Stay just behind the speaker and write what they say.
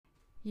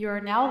You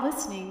are now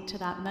listening to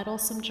That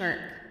Meddlesome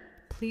Jerk.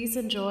 Please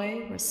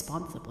enjoy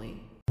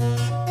responsibly.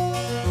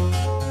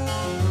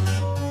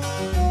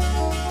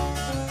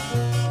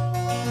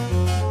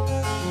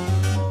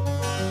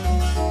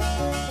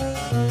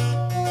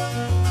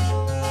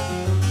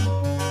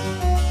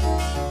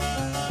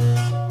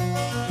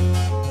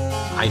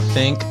 I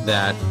think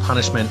that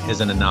punishment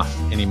isn't enough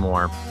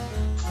anymore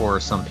for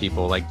some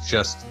people. Like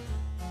just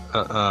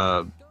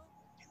the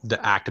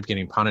act of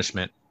getting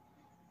punishment,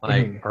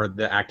 or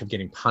the act of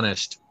getting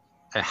punished,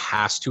 it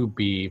has to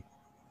be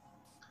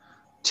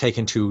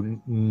taken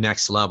to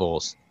next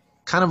levels.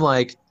 Kind of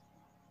like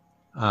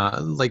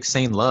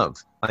saying love.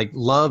 Like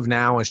love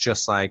now is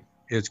just like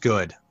it's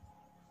good.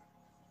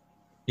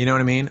 You know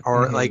what I mean?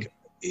 Or like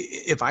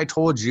if I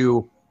told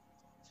you,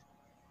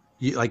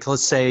 like,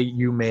 let's say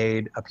you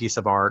made a piece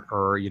of art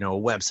or, a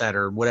website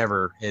or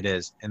whatever it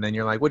is. And then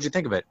you're like, what'd you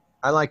think of it?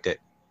 I liked it.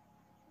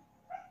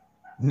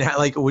 Now,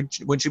 like,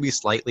 wouldn't you be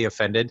slightly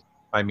offended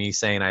by me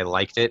saying I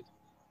liked it?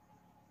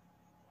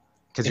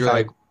 Because you're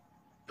like,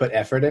 put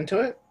effort into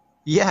it.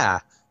 Yeah.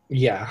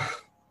 Yeah.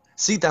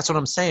 See, that's what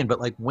I'm saying. But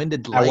like, when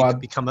did like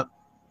become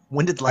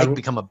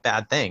a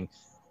bad thing?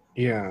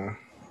 Yeah.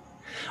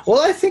 Well,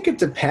 I think it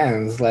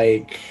depends.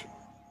 Like,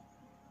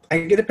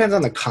 it depends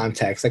on the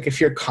context. Like,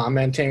 if you're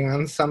commenting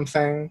on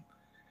something,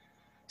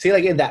 see,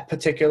 like in that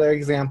particular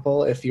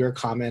example, if you're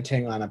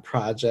commenting on a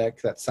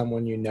project that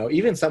someone you know,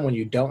 even someone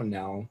you don't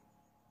know,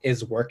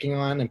 is working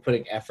on and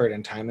putting effort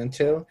and time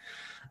into,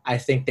 I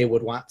think they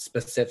would want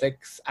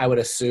specifics. I would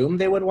assume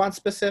they would want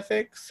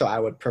specifics, so I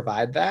would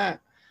provide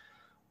that.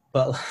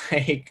 But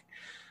like,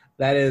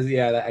 that is,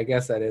 yeah, I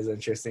guess that is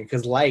interesting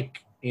because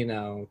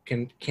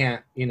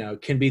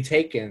can be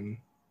taken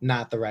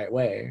not the right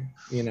way.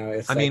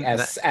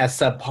 It's as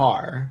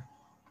subpar.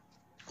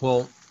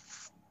 Well,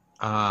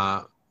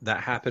 that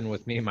happened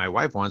with me and my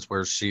wife once,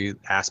 where she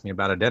asked me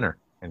about a dinner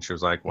and she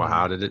was like, well,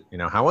 how did it,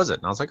 how was it?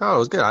 And I was like, oh, it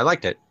was good. I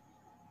liked it.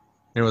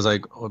 And it was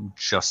like, oh,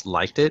 just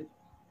liked it.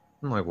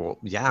 I'm like, well,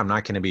 yeah, I'm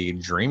not going to be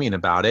dreaming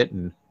about it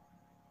and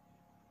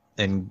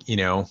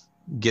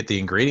get the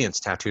ingredients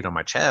tattooed on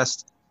my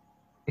chest.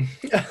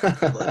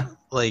 But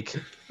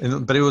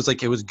it was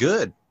like, it was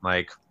good.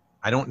 Like,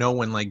 I don't know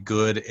when like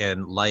good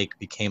and like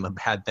became a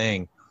bad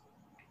thing,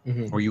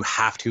 or you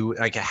have to,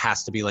 like, it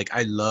has to be like,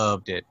 I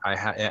loved it.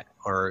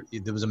 Or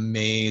it was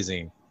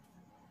amazing.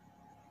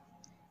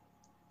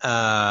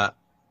 A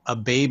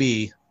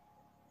baby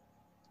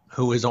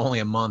who is only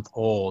a month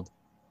old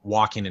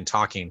walking and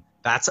talking,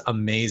 that's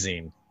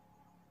amazing.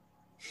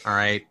 All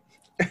right.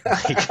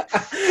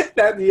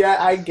 Yeah,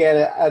 I get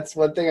it. That's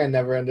one thing I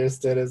never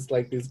understood is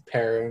like these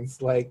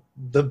parents, like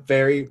the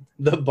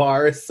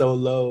bar is so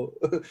low.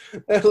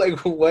 Like,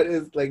 what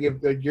is, like,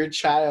 if your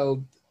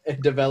child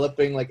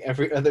developing like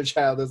every other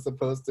child is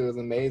supposed to is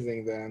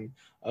amazing, then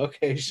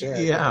okay, sure.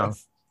 Yeah.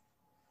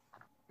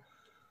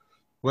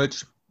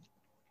 Which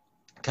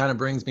kind of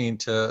brings me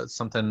into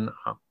something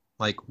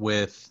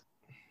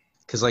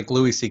because like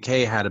Louis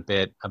C.K. had a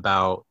bit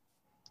about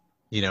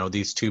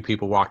these two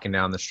people walking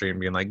down the street and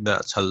being like,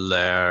 that's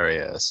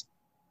hilarious.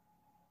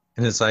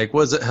 And it's like,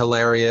 was it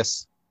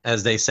hilarious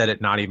as they said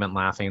it, not even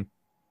laughing?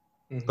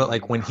 But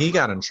like when he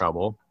got in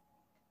trouble,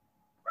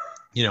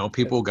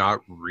 people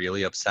got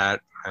really upset.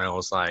 And it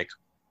was like,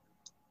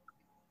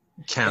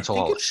 cancel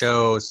all the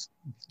shows,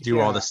 do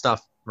all this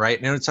stuff,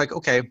 right? And it's like,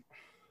 okay,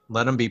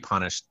 let him be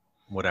punished.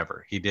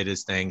 Whatever. He did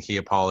his thing. He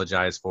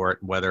apologized for it,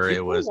 whether people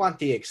it was... want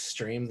the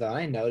extreme, though.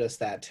 I noticed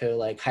that, too.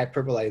 Like,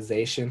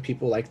 hyperbolization,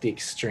 people like the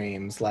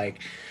extremes. Like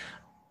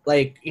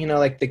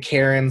the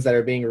Karens that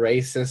are being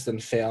racist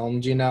and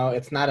filmed,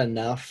 it's not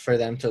enough for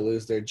them to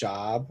lose their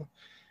job.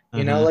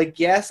 Like,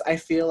 yes, I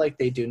feel like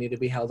they do need to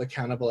be held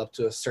accountable up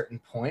to a certain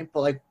point,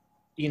 but like,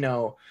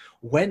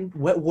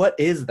 what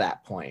is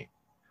that point?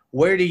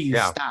 Where do you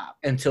stop?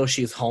 Until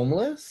she's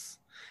homeless?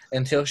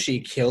 Until she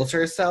kills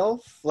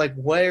herself? Like,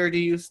 where do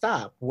you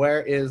stop?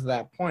 Where is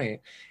that point?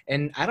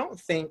 And I don't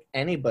think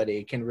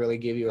anybody can really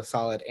give you a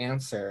solid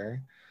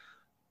answer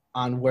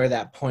on where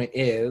that point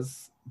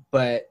is,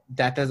 but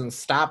that doesn't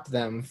stop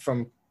them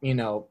from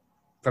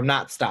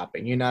not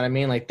stopping. You know what I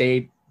mean? Like,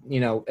 they,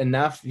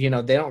 enough, they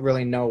don't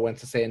really know when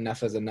to say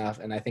enough is enough.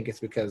 And I think it's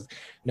because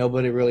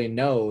nobody really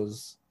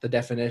knows the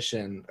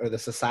definition or the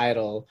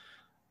societal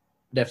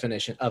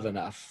definition of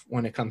enough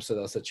when it comes to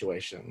those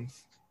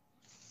situations.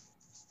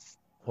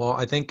 Well,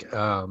 I think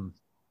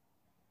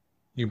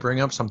you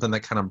bring up something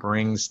that kind of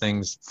brings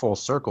things full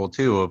circle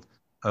too.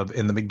 Of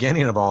in the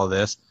beginning of all of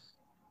this,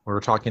 we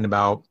were talking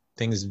about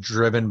things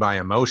driven by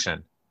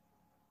emotion,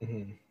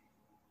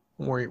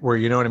 where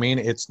you know what I mean.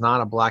 It's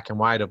not a black and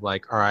white of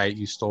like, all right,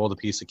 you stole the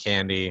piece of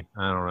candy.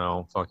 I don't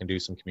know, fucking do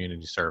some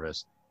community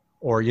service,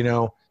 or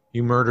you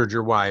murdered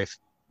your wife,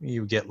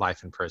 you get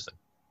life in prison.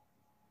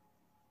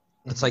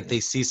 It's like they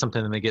see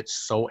something and they get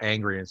so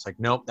angry. And it's like,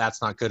 nope,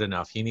 that's not good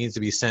enough. He needs to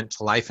be sent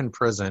to life in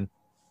prison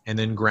and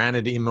then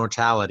granted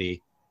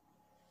immortality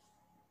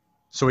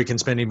so he can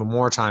spend even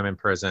more time in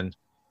prison.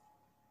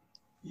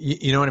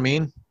 You know what I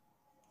mean?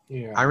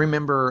 Yeah. I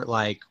remember,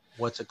 like,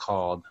 what's it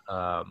called?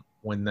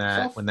 when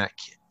that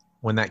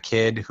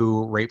kid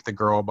who raped the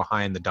girl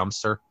behind the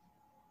dumpster.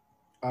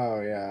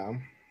 Oh yeah.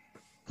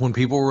 When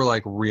people were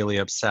like really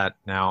upset.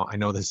 Now I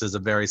know this is a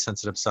very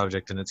sensitive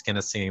subject and it's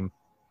gonna seem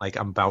like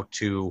I'm about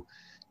to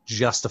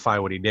justify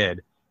what he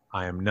did.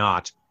 I am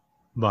not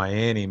by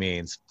any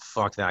means.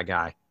 Fuck that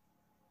guy.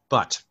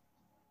 But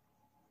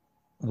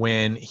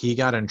when he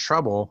got in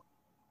trouble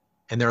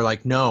and they're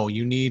like, no,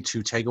 you need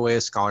to take away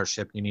his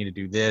scholarship. You need to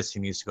do this. He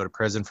needs to go to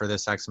prison for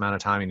this X amount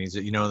of time. He needs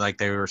to, like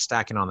they were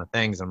stacking on the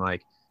things. I'm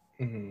like,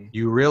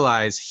 you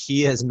realize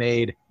he has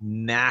made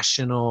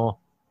national,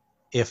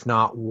 if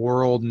not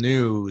world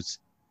news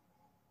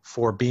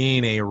for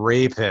being a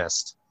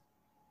rapist.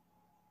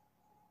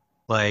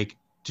 Like,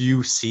 do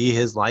you see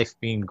his life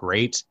being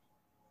great?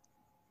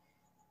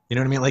 You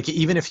know what I mean? Like,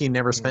 even if he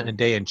never spent a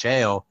day in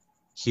jail,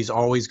 he's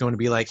always going to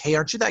be like, hey,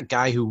 aren't you that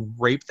guy who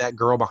raped that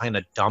girl behind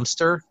a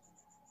dumpster?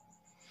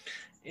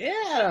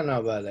 Yeah, I don't know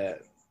about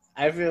that.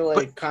 I feel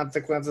like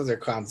consequences are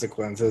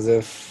consequences.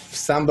 If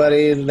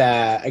somebody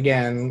that,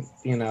 again,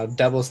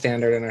 double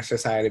standard in our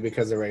society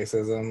because of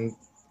racism,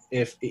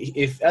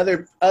 if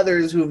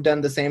others who've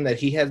done the same that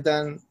he has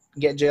done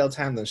get jail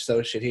time, then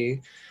so should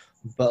he.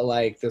 But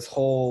like this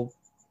whole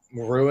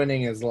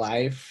ruining his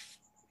life,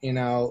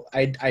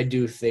 I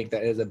do think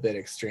that is a bit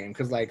extreme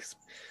because like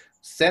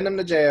send him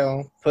to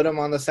jail, put him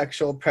on the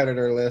sexual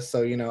predator list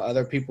so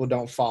other people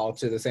don't fall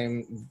to the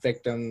same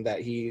victim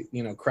that he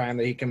crime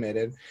that he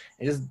committed,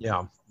 and just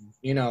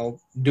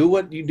do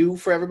what you do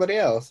for everybody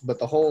else. But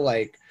the whole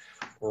like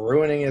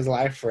ruining his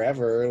life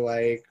forever,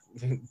 like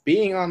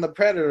being on the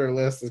predator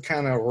list is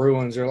kind of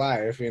ruins your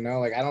life,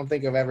 like I don't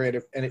think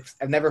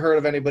I've never heard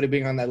of anybody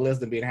being on that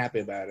list and being happy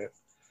about it.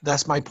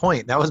 That's my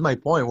point. That was my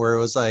point, where it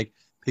was like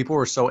people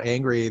were so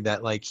angry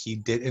that like he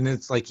did, and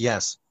it's like,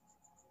 yes,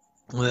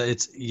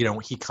 it's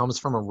he comes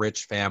from a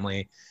rich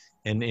family,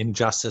 and in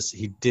justice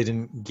he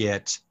didn't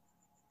get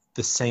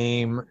the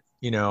same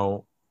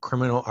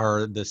criminal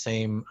or the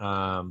sime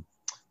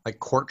like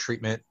court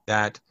treatment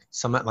that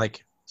someone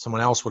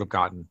else would have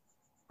gotten,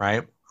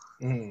 right?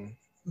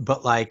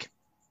 But like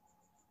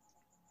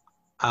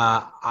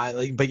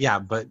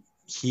but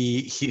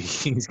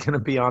he's gonna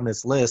be on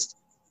this list,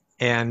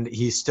 and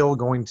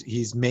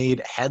he's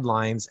made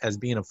headlines as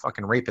being a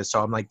fucking rapist.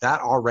 So I'm like, that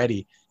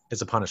already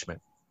is a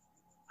punishment.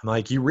 I'm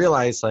like, you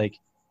realize, like,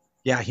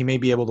 yeah, he may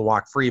be able to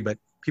walk free, but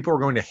people are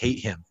going to hate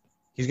him.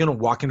 He's going to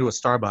walk into a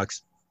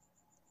Starbucks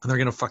and they're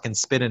going to fucking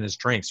spit in his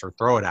drinks or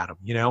throw it at him,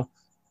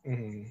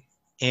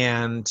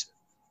 And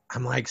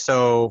I'm like,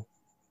 so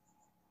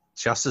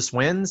justice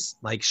wins?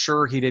 Like,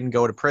 sure, he didn't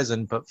go to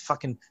prison, but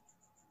fucking,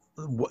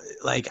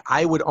 like,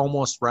 I would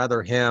almost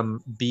rather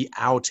him be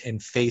out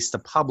and face the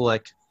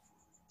public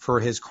for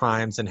his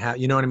crimes and have,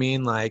 you know what I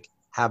mean? Like,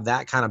 have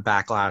that kind of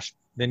backlash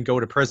than go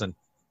to prison.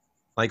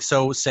 Like,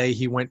 so say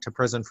he went to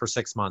prison for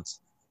 6 months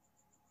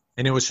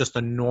and it was just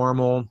a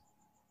normal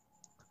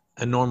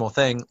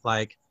thing.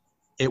 Like,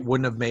 it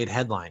wouldn't have made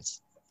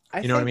headlines.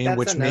 You know what I mean?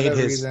 Which made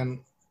his...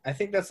 I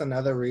think that's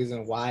another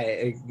reason why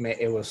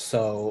it was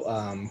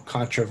so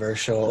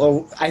controversial.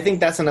 Oh, I think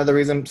that's another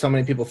reason so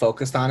many people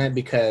focused on it,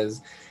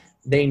 because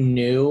they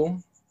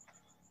knew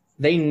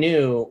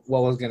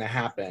what was going to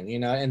happen,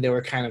 and they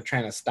were kind of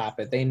trying to stop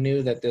it. They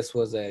knew that this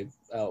was a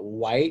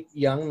white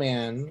young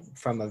man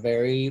from a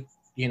very,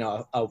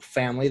 a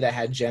family that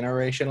had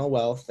generational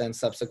wealth and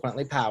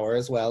subsequently power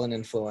as well and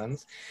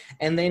influence.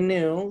 And they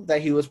knew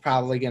that he was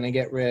probably going to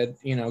get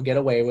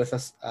away with a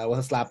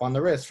slap on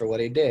the wrist for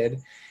what he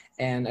did.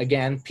 And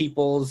again,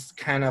 people's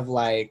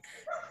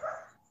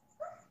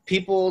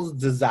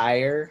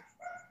desire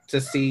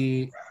to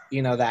see,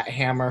 that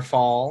hammer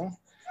fall,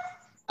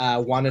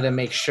 wanted to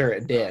make sure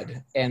it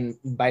did. And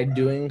by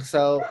doing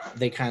so,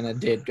 they kind of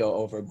did go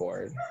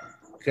overboard.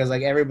 Because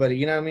like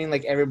everybody,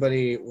 like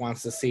everybody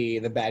wants to see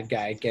the bad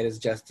guy get his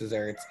just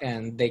desserts,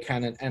 and they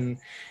kind of, and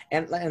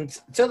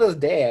to this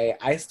day,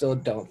 I still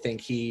don't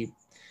think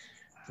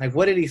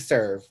what did he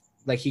serve?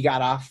 Like he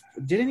got off,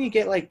 didn't he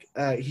get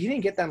he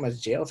didn't get that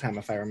much jail time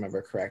if I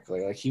remember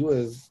correctly. Like he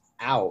was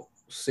out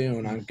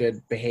soon on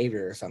good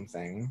behavior or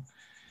something.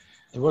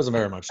 It wasn't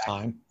very much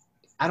time.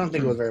 I don't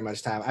think it was very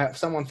much time.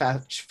 Someone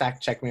fact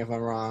check me if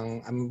I'm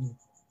wrong. I'm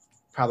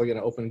probably going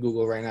to open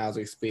Google right now as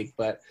we speak,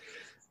 but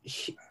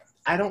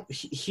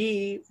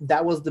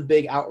that was the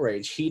big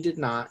outrage. He did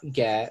not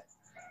get,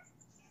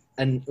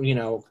 and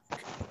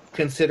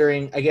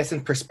considering, I guess,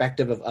 in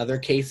perspective of other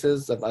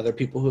cases of other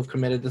people who have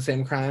committed the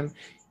same crime,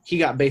 he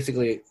got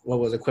basically what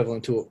was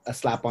equivalent to a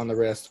slap on the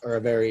wrist or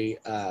a very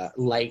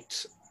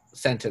light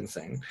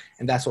sentencing.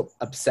 And that's what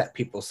upset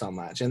people so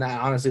much. And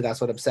honestly,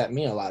 that's what upset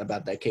me a lot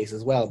about that case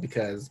as well,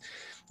 because,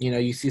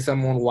 you see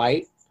someone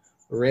white,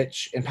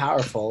 rich, and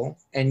powerful,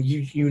 and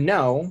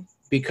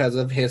because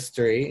of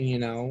history,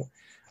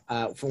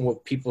 from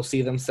what people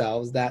see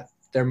themselves, that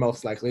they're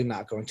most likely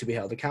not going to be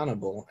held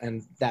accountable.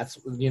 And that's,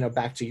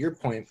 back to your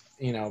point,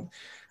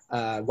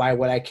 Why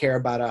would I care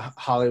about a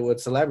Hollywood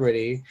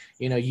celebrity?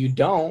 You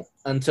don't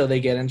until they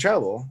get in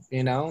trouble.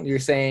 You're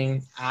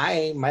saying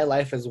my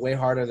life is way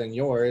harder than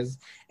yours,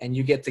 and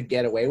you get to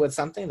get away with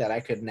something that I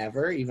could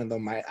never, even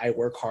though I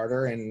work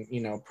harder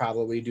and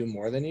probably do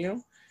more than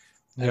you.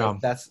 Yeah,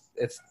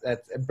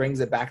 it brings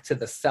it back to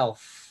the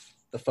self,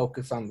 the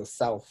focus on the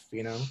self.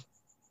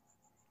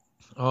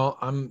 Well,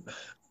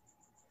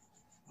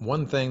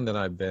 one thing that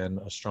I've been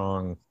a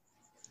strong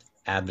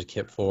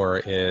advocate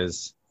for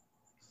is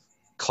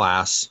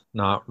class,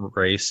 not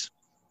race.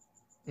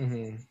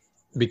 Mm-hmm.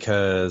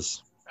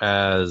 Because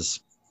as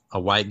a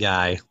white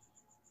guy,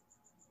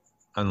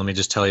 and let me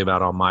just tell you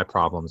about all my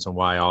problems and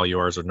why all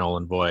yours are null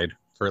and void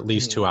for at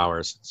least 2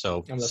 hours.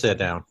 So sit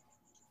down.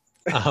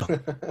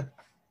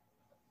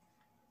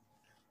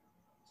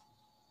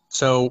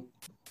 So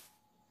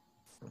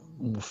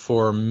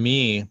for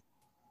me,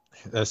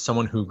 as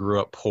someone who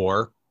grew up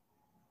poor,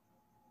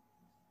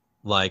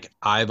 like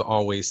I've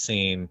always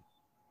seen,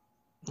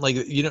 like,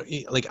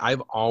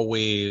 I've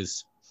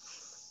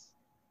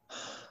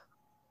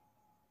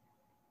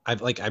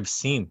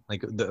seen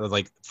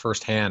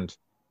firsthand,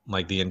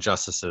 like the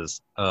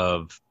injustices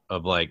of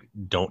like,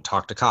 don't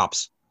talk to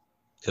cops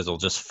because they'll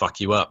just fuck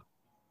you up.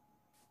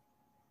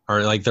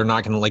 Or like, they're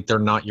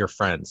not your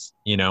friends,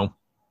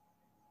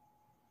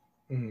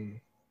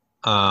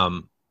 Mm-hmm.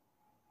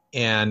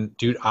 And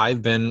dude,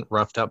 I've been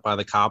roughed up by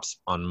the cops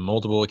on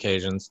multiple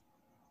occasions.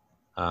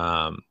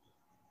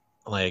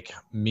 Like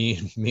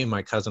me and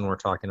my cousin were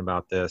talking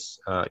about this,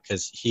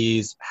 because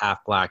he's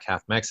half black,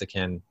 half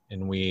Mexican,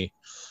 and we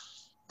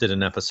did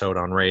an episode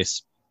on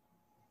race.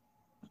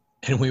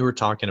 And we were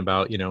talking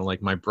about,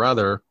 like my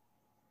brother,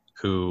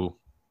 who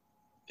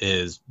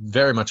is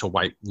very much a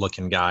white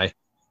looking guy,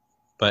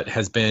 but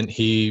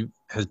he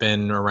has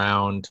been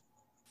around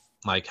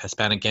like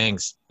Hispanic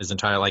gangs his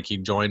entire, like he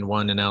joined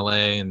one in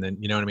LA, and then,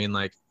 you know what I mean?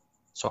 Like,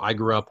 so I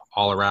grew up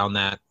all around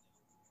that.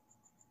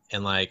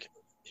 And like,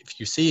 if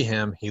you see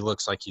him, he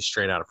looks like he's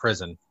straight out of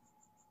prison.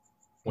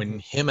 When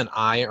him and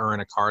I are in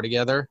a car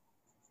together,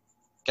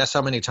 guess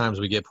how many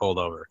times we get pulled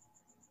over?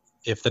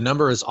 If the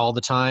number is all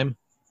the time,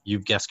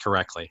 you've guessed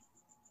correctly.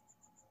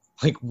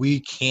 Like,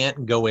 we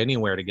can't go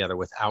anywhere together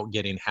without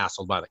getting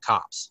hassled by the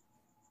cops.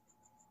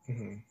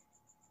 Mm-hmm.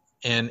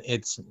 And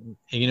it's,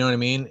 you know what I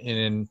mean?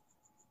 And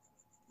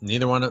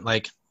neither one,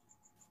 like,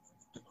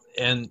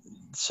 and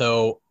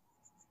so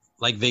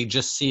like, they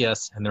just see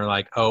us and they're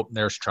like, oh,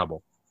 there's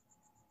trouble.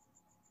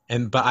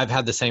 But I've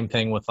had the same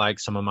thing with like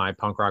some of my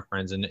punk rock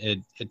friends, and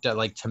it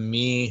like, to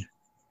me,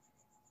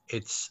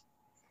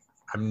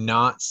 I'm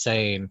not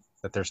saying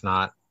that there's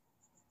not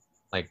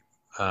like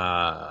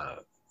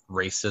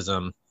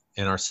racism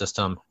in our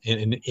system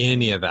in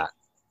any of that,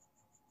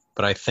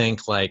 but I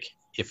think like,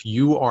 if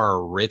you are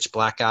a rich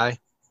black guy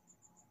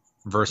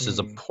versus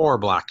a poor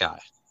black guy,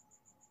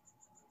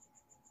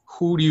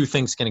 who do you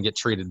think is going to get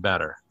treated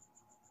better?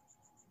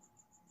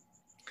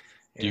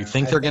 Do you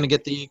think they're going to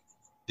get the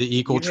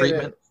equal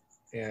treatment?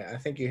 Yeah, I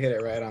think you hit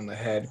it right on the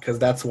head, because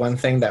that's one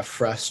thing that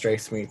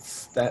frustrates me.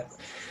 That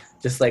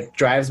just like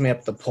drives me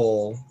up the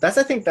pole. I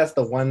think that's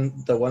the one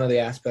of the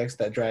aspects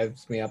that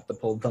drives me up the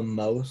pole the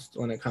most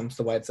when it comes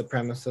to white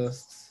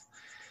supremacists,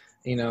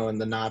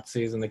 and the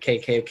Nazis and the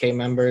KKK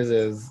members,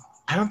 is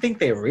I don't think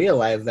they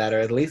realize that, or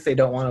at least they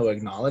don't want to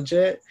acknowledge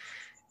it.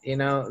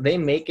 They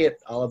make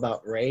it all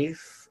about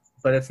race,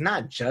 but it's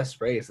not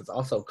just race, it's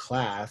also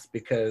class,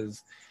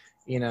 because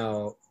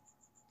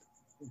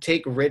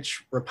take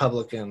rich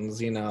Republicans,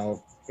 they're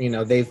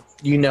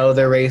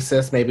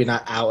racist, maybe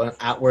not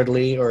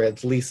outwardly, or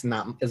at least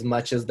not as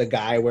much as the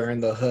guy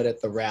wearing the hood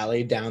at the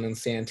rally down in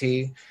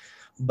Santee,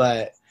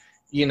 but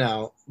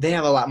they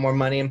have a lot more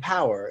money and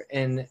power,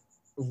 and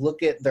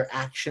look at their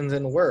actions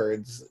and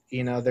words.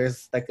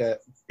 There's like a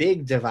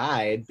big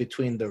divide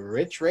between the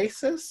rich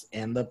racists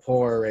and the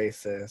poor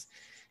racists.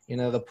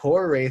 The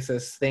poor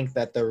racists think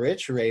that the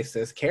rich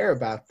racists care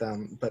about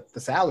them, but the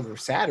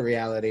sad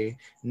reality,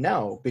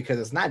 no, because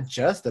it's not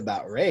just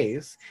about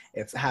race.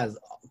 It has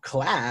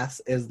class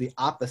is the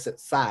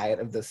opposite side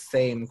of the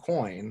same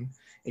coin.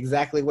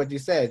 Exactly what you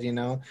said.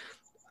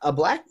 A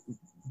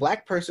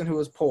black person who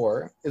is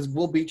poor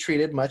will be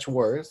treated much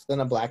worse than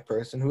a black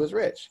person who is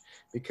rich,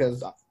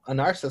 because in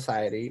our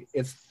society,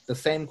 it's the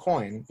same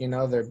coin.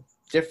 They're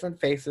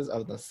different faces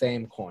of the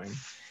same coin.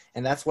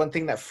 And that's one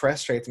thing that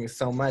frustrates me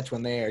so much,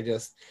 when they are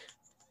just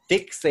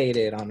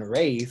fixated on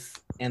race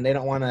and they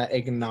don't want to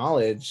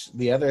acknowledge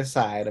the other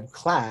side of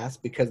class,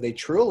 because they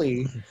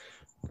truly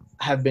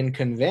have been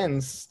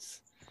convinced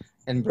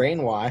and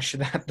brainwashed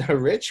that the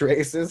rich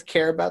races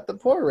care about the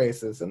poor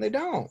races, and they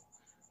don't.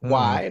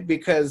 Why?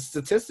 Because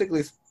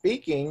statistically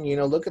speaking,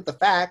 look at the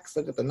facts,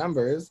 look at the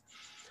numbers.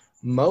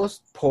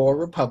 Most poor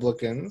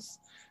Republicans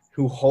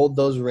who hold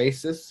those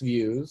racist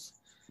views,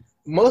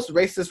 most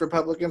racist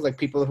Republicans, like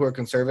people who are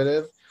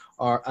conservative,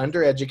 are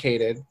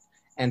undereducated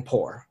and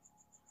poor.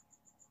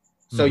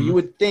 So you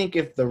would think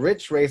if the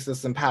rich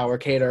racists in power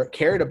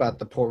cared about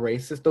the poor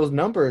racists, those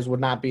numbers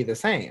would not be the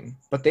same,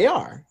 but they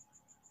are.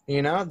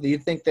 You know, do you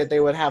think that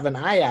they would have an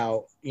eye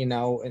out, you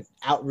know, an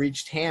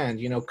outreached hand,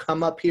 you know,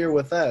 come up here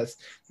with us?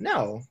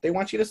 No, they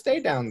want you to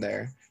stay down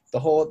there. The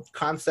whole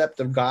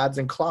concept of gods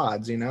and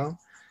clods, you know?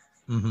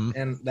 Mm-hmm.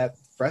 And that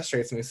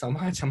frustrates me so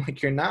much. I'm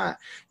like, you're not,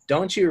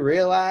 don't you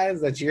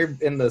realize that you're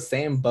in the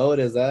same boat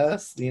as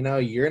us? You know,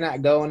 you're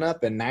not going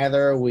up and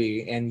neither are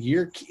we. And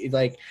you're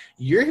like,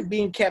 you're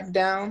being kept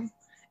down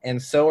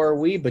and so are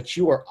we, but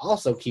you are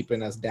also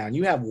keeping us down.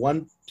 You have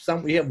one,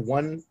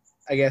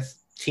 I guess,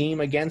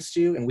 team against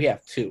you and we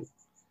have two.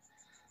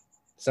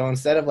 So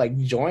instead of like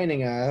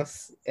joining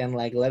us and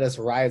like let us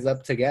rise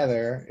up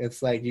together,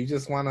 it's like you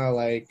just want to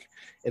like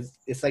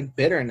it's like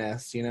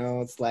bitterness, you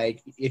know. It's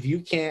like if you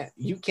can't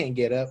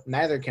get up,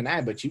 neither can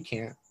I, but you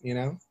can't, you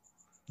know.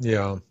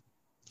 Yeah.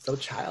 So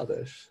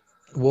childish.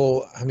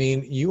 Well, I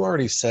mean, you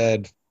already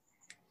said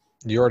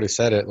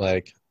it,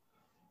 like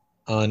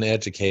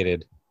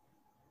uneducated,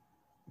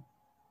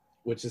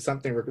 which is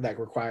something that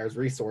requires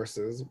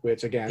resources,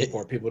 which again,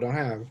 poor people don't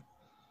have.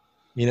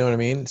 You know what I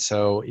mean?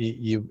 So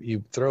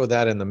you throw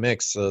that in the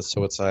mix. So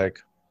it's like,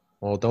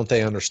 well, don't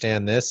they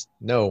understand this?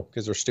 No,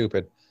 because they're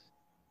stupid.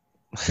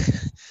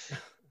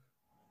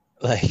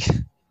 Like,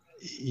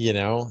 you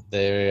know,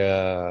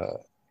 they're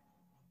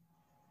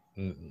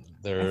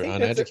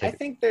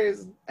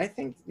uneducated. I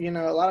think, you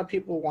know, a lot of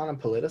people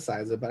want to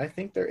politicize it, but I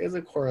think there is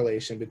a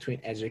correlation between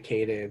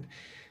educated,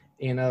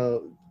 you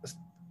know,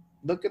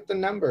 look at the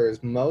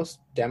numbers.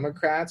 Most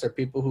Democrats or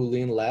people who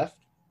lean left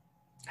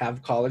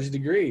have college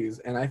degrees.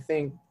 And I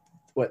think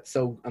what's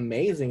so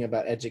amazing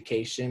about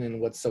education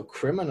and what's so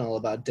criminal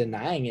about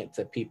denying it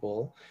to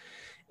people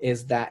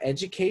is that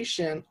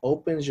education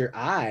opens your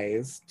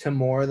eyes to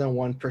more than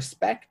one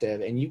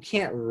perspective. And you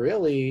can't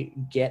really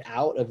get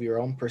out of your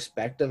own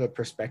perspective, a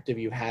perspective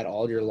you had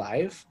all your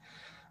life,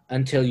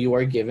 until you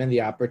are given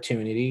the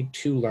opportunity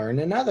to learn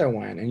another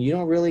one. And you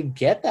don't really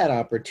get that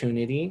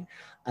opportunity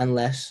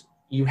unless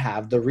you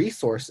have the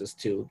resources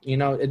to. You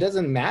know, it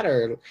doesn't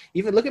matter.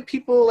 Even look at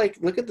people, like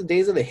look at the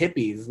days of the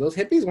hippies. Those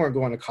hippies weren't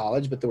going to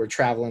college, but they were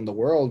traveling the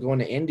world, going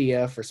to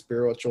India for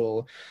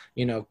spiritual,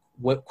 you know,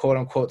 what quote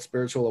unquote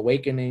spiritual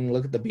awakening.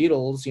 Look at the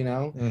Beatles, you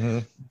know. Mm-hmm.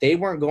 They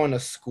weren't going to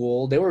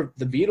school. They were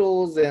the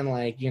Beatles, and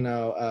like, you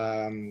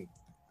know,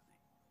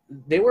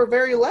 they were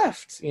very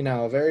left, you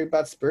know, very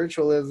about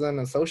spiritualism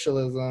and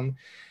socialism.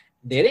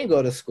 They didn't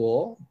go to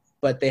school,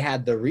 but they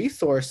had the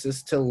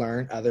resources to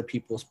learn other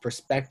people's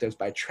perspectives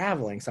by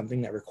traveling,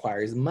 something that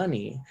requires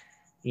money,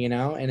 you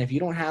know? And if you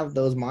don't have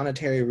those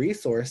monetary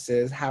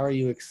resources, how are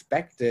you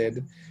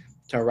expected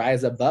to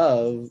rise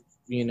above,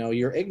 you know,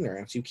 your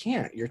ignorance? You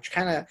can't.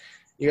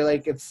 You're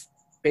like, it's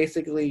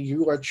basically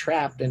you are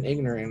trapped in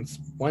ignorance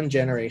one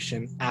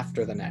generation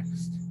after the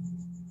next.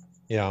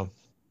 Yeah.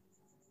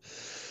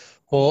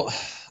 Well,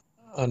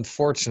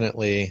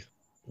 unfortunately,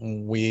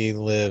 we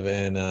live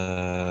in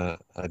a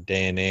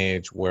day and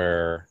age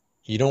where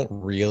you don't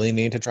really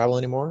need to travel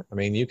anymore. I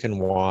mean, you can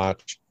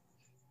watch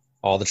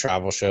all the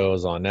travel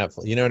shows on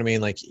Netflix. You know what I mean?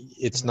 Like,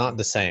 it's not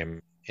the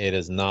same. It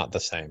is not the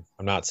same.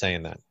 I'm not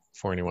saying that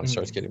before anyone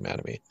starts getting mad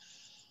at me.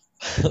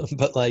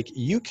 But like,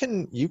 you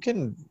can,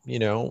 you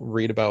know,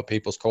 read about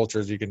people's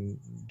cultures. You can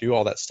do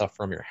all that stuff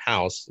from your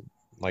house.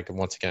 Like,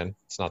 once again,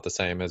 it's not the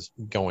same as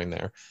going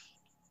there.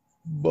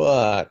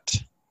 But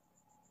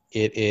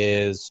it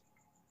is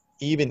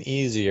even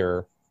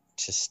easier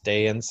to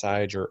stay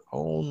inside your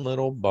own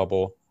little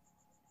bubble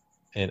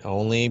and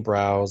only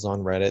browse on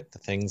Reddit the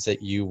things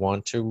that you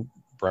want to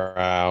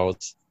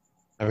browse.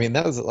 I mean,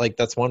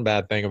 that's one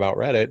bad thing about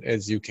Reddit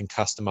is you can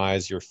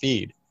customize your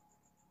feed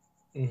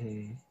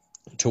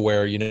to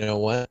where, you know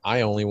what,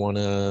 I only want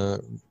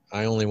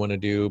to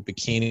do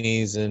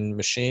bikinis and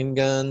machine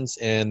guns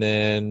and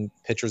then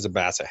pictures of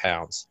basset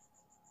hounds.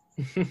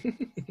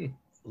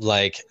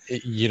 Like,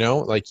 you know,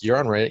 like you're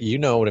on Reddit, you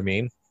know what I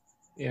mean?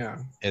 Yeah.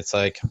 It's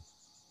like,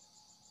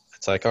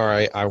 all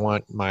right, I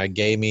want my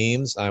gay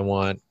memes. I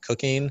want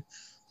cooking.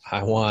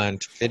 I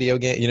want video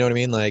game. You know what I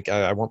mean? Like,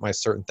 I want my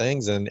certain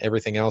things and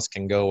everything else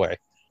can go away.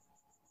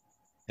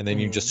 And then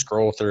you just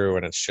scroll through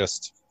and it's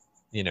just,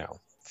 you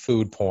know,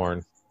 food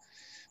porn,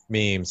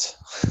 memes,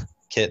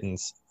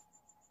 kittens.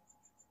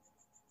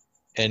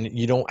 And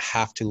you don't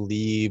have to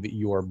leave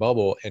your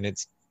bubble. And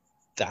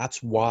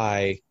that's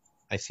why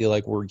I feel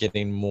like we're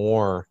getting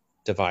more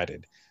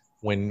divided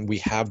when we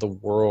have the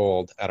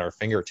world at our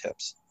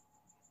fingertips.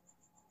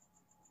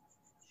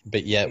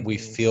 But yet we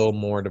feel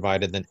more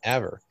divided than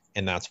ever.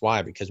 And that's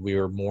why, because we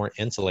were more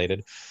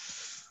insulated.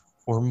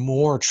 We're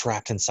more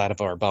trapped inside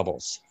of our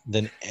bubbles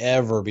than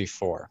ever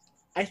before.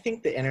 I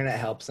think the internet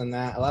helps in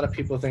that. A lot of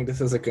people think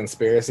this is a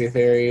conspiracy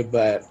theory,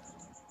 but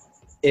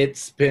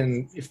it's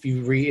been, if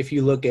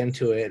you look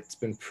into it, it's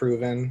been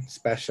proven,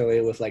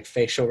 especially with like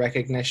facial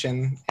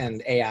recognition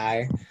and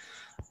AI.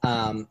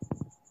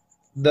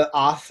 The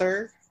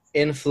author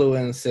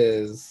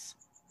influences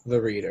the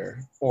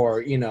reader,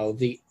 or, you know,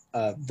 the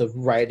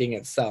writing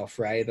itself,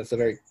 right? That's a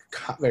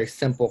very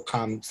simple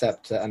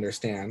concept to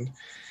understand.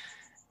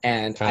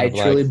 And I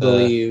truly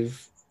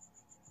believe.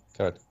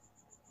 Go ahead.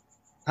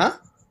 Huh?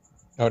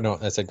 Oh no,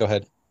 I said go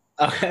ahead.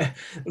 Okay,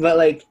 but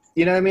like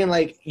You know what I mean?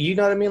 Like, you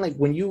know what I mean? Like,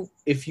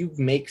 if you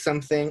make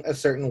something a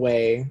certain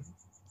way,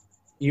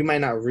 you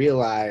might not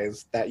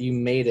realize that you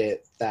made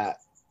it, that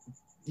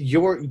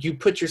you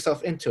put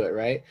yourself into it,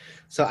 right?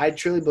 So I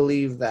truly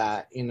believe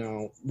that, you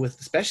know,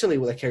 especially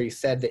with, like Harry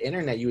said, the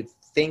internet, you would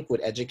think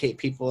would educate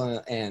people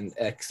and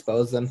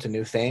expose them to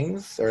new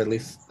things, or at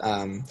least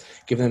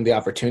give them the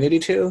opportunity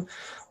to.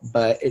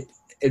 But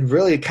it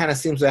really kind of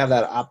seems to have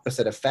that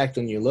opposite effect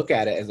when you look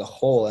at it as a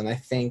whole. And I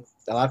think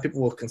a lot of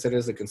people will consider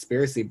this a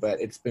conspiracy,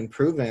 but it's been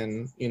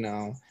proven, you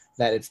know,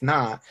 that it's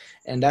not.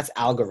 And that's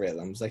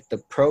algorithms, like the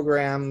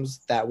programs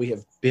that we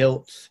have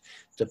built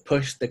to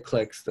push the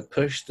clicks, to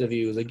push the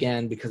views,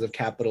 again, because of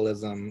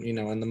capitalism, you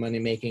know, and the money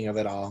making of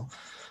it all.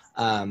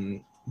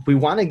 We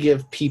want to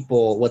give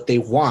people what they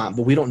want,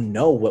 but we don't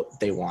know what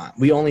they want.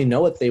 We only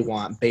know what they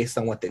want based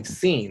on what they've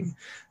seen.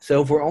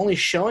 So if we're only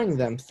showing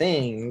them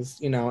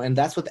things, you know, and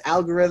that's what the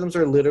algorithms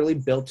are literally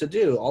built to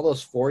do. All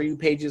those For You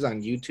pages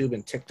on YouTube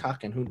and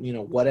TikTok and who, you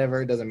know,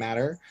 whatever, it doesn't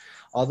matter.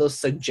 All those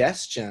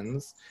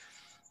suggestions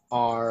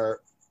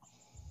are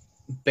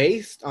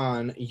based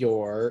on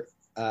your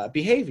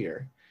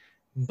behavior.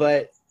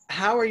 But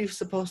how are you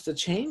supposed to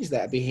change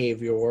that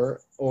behavior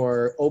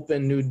or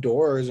open new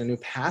doors or new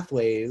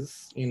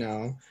pathways, you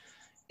know,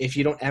 if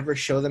you don't ever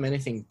show them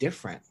anything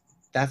different?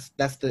 That's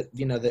the,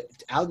 you know, the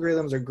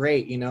algorithms are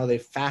great, you know, they're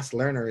fast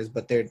learners,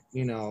 but they're,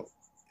 you know,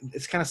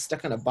 it's kind of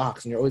stuck in a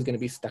box, and you're always going to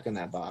be stuck in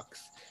that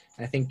box.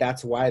 And I think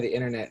that's why the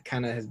internet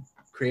kind of has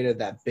created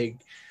that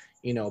big,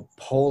 you know,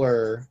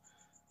 polar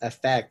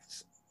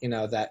effect, you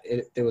know, that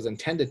it was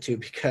intended to,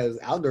 because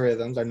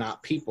algorithms are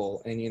not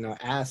people. And, you know,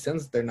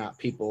 since they're not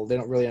people, they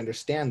don't really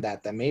understand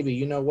that maybe,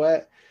 you know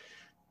what,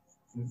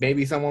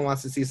 maybe someone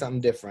wants to see something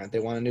different. They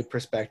want a new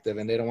perspective,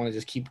 and they don't want to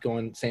just keep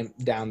going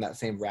down that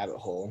same rabbit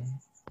hole.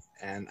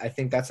 And I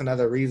think that's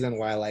another reason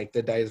why, like,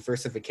 the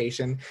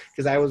diversification,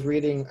 because I was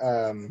reading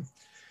a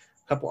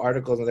couple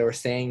articles and they were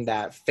saying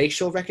that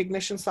facial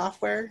recognition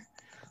software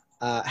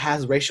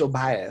has racial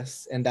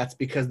bias, and that's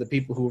because the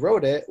people who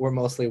wrote it were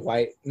mostly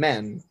white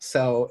men.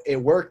 So it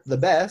worked the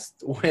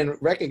best when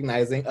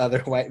recognizing other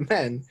white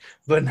men,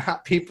 but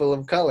not people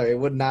of color. It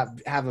would not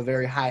have a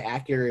very high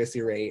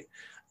accuracy rate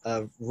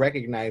of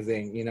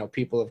recognizing, you know,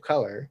 people of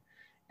color.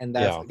 And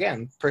that's,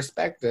 again,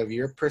 perspective.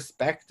 Your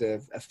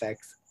perspective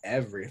affects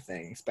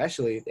everything,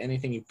 especially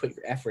anything you put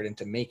your effort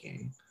into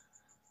making.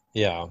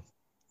 Yeah.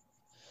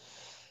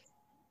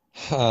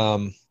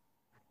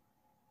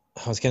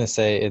 I was gonna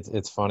say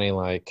it's funny,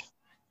 like,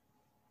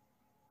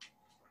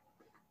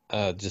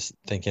 just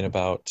thinking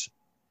about,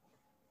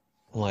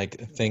 like,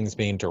 things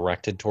being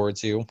directed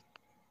towards you.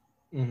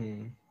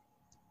 Mm-hmm.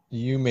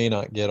 You may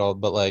not get all,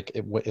 but like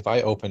if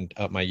I opened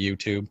up my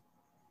YouTube,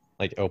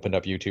 like opened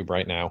up YouTube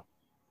right now,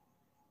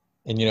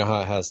 and you know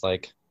how it has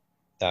like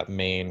that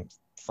main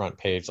front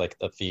page, like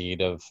the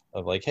feed of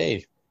like,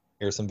 hey,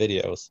 here's some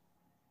videos,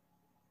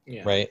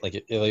 right? Like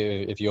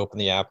if you open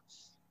the app,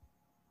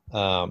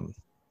 I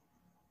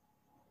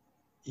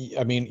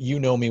mean, you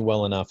know me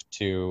well enough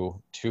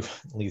to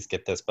at least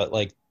get this, but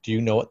like, do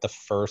you know what the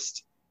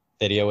first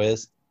video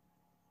is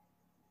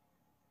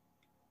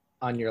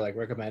on your, like,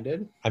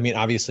 recommended? I mean,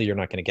 obviously you're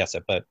not going to guess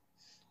it, but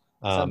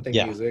something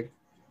music.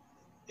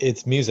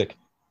 It's music.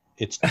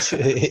 It's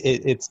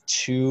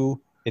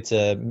it's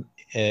a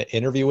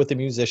interview with a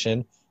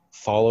musician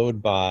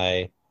followed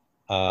by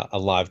a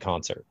live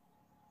concert,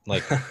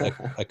 like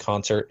a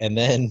concert, and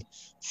then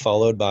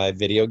followed by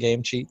video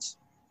game cheats.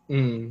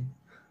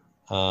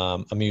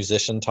 A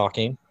musician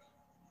talking,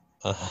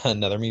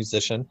 another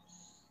musician,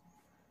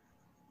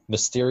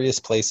 mysterious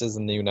places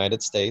in the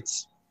United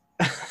States,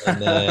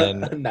 and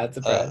then not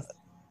surprised.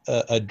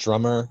 A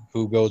drummer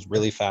who goes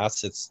really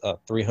fast. It's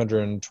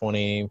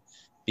 320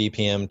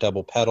 BPM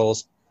double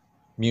pedals,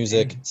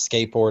 music,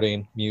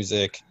 skateboarding,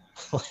 music.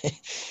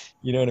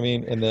 You know what I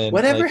mean? And then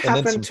whatever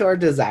happened to our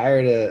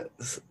desire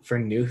for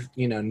new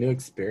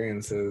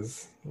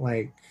experiences?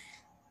 Like,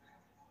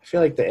 I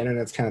feel like the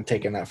internet's kind of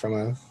taken that from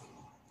us,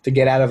 to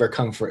get out of our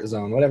comfort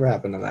zone. Whatever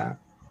happened to that?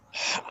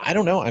 I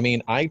don't know. I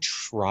mean, I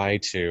try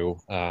to.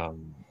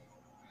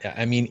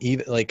 I mean,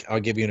 even like, I'll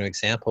give you an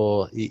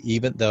example.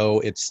 Even though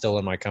it's still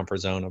in my comfort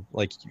zone of,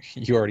 like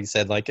you already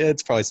said, like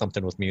it's probably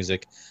something with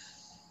music.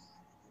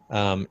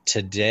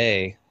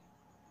 Today,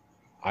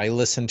 I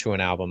listen to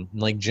an album.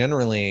 Like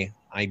generally,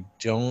 I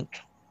don't.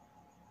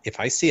 If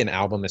I see an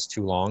album is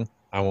too long,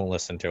 I won't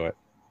listen to it.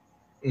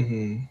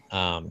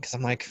 Because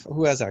I'm like,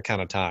 who has that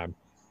kind of time?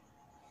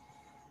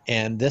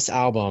 And this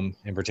album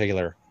in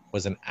particular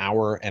was an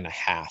hour and a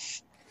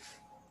half.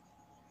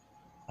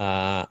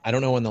 I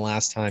don't know when the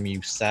last time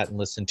you sat and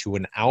listened to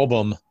an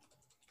album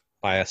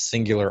by a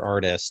singular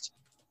artist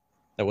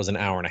that was an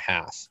hour and a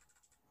half.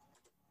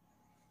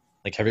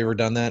 Like, have you ever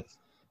done that?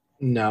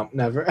 No,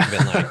 never. I've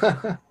been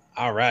like,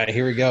 all right,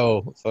 here we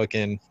go.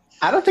 Fucking.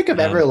 I don't think I've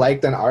ever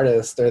liked an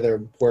artist or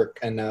their work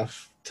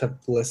enough to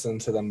listen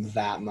to them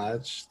that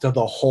much, to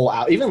the whole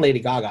out. Even Lady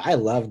Gaga, I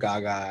love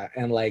Gaga,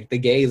 and like the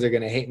gays are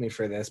gonna hate me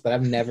for this, but I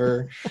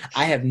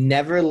have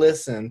never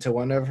listened to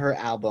one of her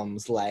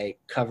albums like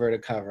cover to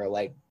cover,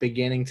 like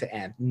beginning to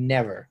end.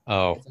 Never.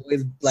 Oh, it's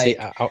always see, like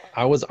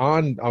I was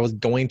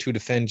going to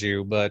defend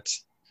you, but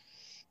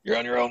you're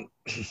on your own.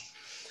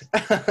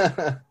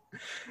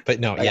 But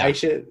no, like, yeah,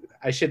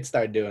 I should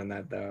start doing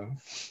that though.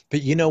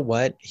 But you know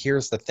what?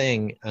 Here's the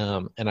thing,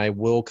 and I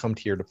will come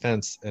to your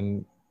defense,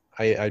 and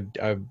I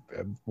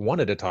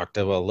wanted to talk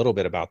to a little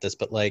bit about this,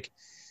 but like,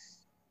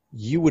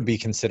 you would be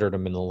considered a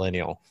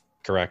millennial,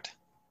 correct?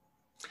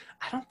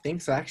 I don't think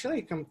so.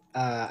 Actually,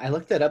 I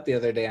looked that up the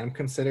other day. I'm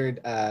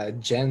considered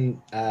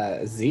Gen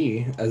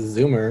Z, a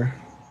Zoomer.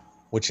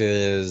 Which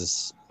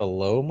is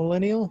below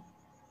millennial?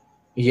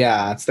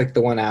 Yeah, it's like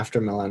the one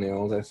after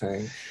millennials, I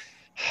think.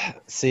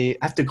 See,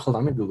 I have to hold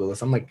on to Google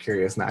this. I'm like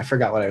curious now. I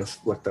forgot what I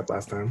looked up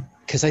last time.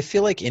 because I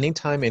feel like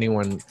anytime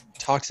anyone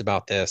talks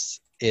about this,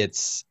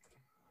 it's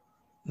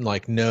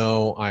like,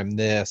 no, I'm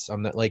this,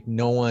 I'm that. Like,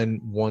 no one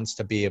wants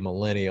to be a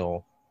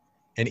millennial,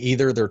 and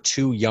either they're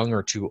too young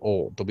or too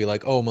old. They'll be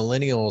like, oh,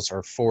 millennials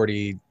are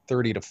 30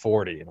 to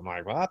 40, and I'm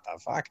like, what the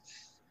fuck?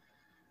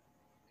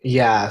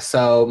 Yeah,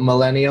 so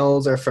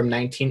millennials are from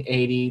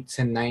 1980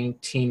 to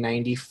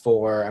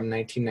 1994. I'm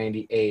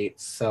 1998,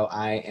 so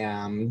I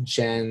am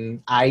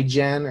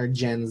iGen or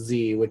Gen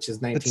Z, which is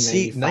But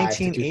see, 1995 to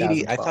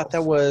 1980, I 2012. thought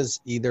that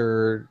was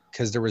either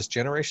because there was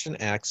Generation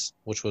X,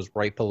 which was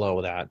right below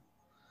that.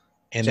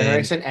 And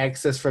Generation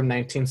X is from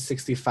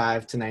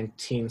 1965 to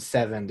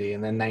 1970,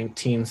 and then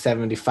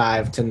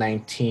 1975 to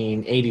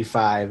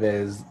 1985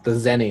 is the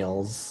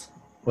Zennials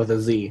with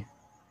a Z.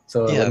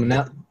 So yeah,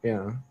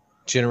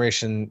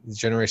 generation,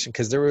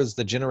 because there was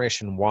the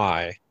Generation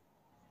Y,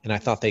 and I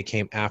thought they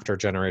came after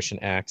Generation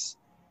X.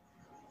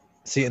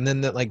 See, and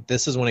then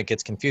this is when it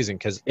gets confusing,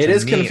 because it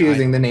is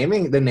confusing. The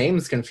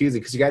name's confusing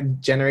because you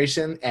got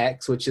Generation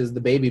X, which is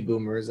the baby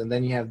boomers, and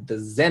then you have the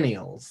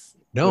Zennials.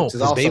 No,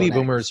 because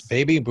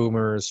baby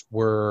boomers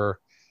were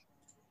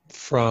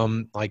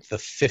from like the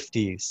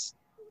 50s,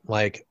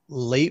 like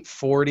late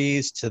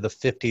 40s to the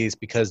 50s,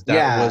 because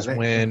that was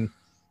when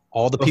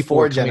all the people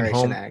were coming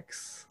home.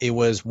 X. It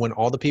was when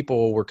all the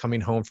people were coming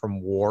home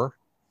from war,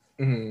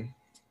 from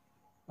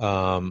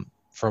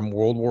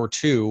World War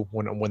II.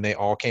 When they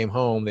all came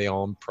home, they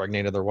all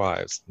impregnated their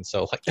wives, and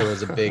so like there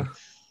was a big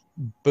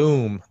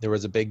boom. There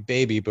was a big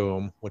baby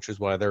boom, which is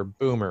why they're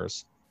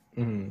boomers.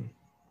 Mm-hmm.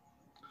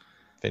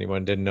 If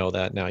anyone didn't know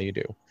that, now you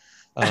do.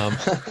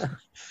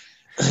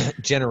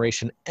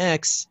 Generation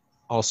X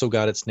also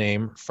got its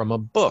name from a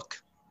book,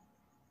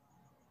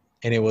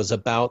 and it was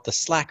about the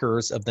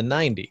slackers of the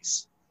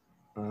 90s.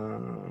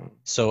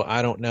 So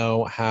I don't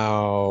know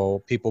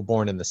how people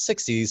born in the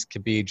 60s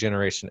could be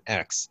Generation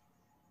X.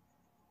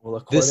 Well,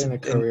 according to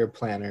career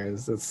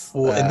planners, it's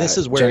and this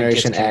is where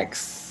Generation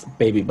X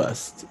baby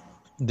bust.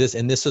 This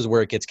is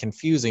where it gets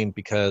confusing,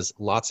 because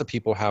lots of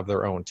people have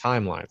their own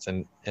timelines,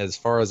 and as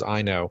far as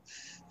I know,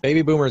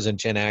 baby boomers and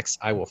Gen X,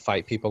 I will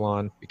fight people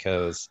on,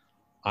 because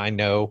I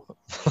know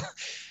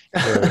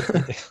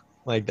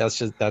like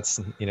that's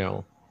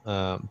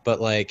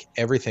but like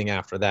everything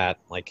after that,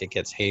 like it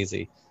gets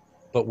hazy.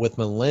 But with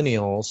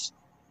millennials,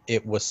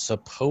 it was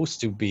supposed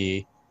to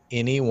be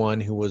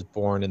anyone who was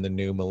born in the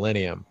new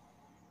millennium.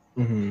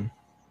 Mm-hmm.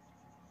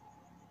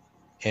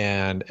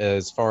 And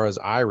as far as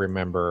I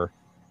remember,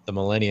 the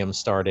millennium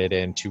started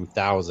in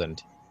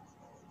 2000.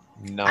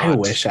 I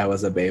wish I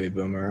was a baby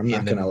boomer. I'm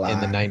not gonna lie. In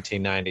the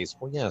 1990s.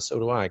 Well, yeah, so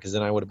do I, because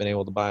then I would have been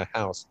able to buy a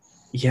house.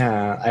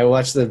 Yeah, I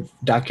watched the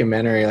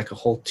documentary, like a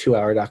whole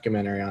 2-hour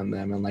documentary on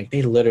them, and like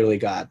they literally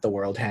got the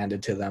world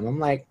handed to them. I'm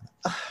like,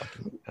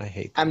 I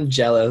hate that. I'm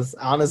jealous.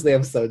 Honestly,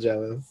 I'm so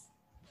jealous.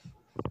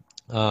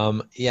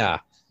 Yeah.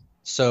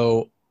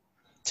 So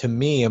to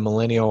me, a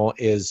millennial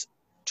is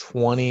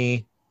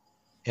 20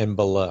 and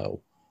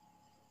below.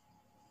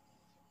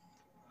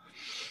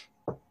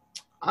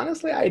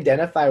 Honestly, I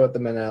identify with the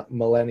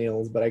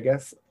millennials, but I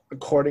guess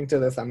according to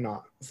this, I'm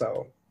not.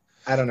 So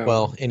I don't know.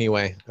 Well,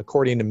 anyway,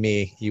 according to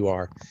me, you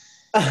are.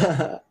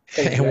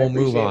 And we'll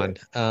move on.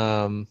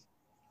 And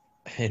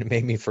it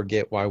made me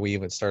forget why we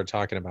even started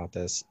talking about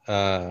this.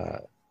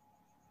 Well,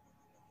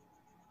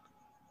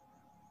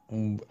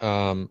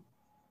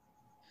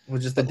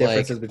 just the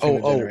differences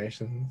between the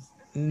generations.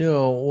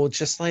 No, well,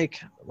 just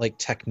like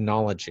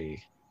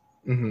technology.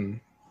 Mm-hmm.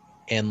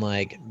 And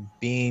like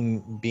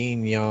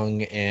being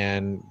young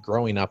and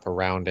growing up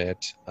around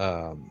it,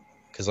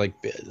 because like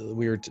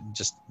we were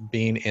just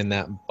being in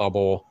that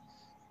bubble.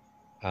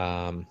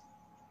 God,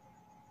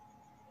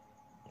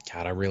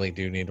 I really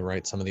do need to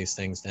write some of these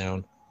things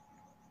down.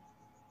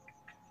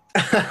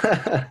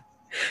 Do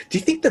you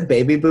think the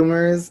baby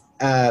boomers,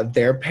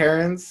 their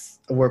parents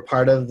were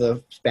part of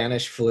the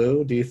Spanish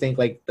flu? Do you think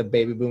like the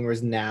baby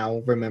boomers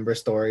now remember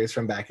stories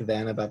from back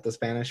then about the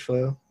Spanish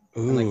flu?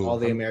 Ooh, and like all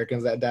the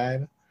Americans that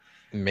died?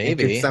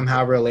 Maybe. It could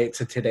somehow relate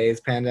to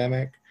today's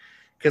pandemic.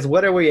 Because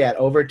what are we at?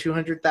 Over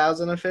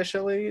 200,000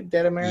 officially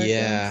dead Americans?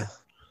 Yeah.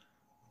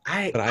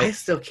 I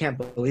still can't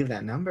believe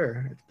that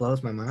number. It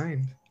blows my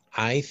mind.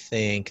 I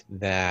think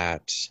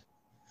that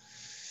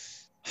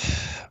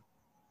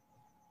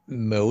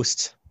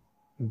most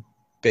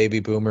baby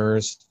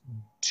boomers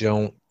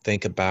don't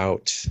think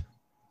about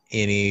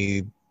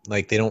any,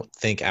 like, they don't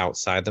think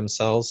outside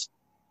themselves.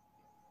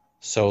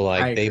 So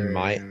like they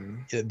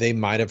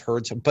might have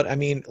heard some, but I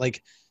mean,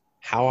 like,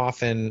 how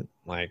often,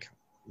 like,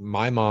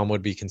 my mom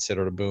would be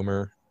considered a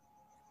boomer.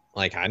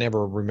 Like, I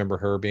never remember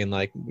her being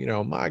like,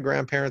 my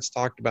grandparents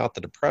talked about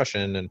the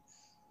Depression, and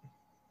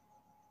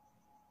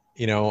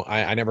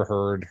I never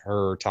heard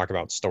her talk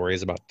about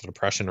stories about the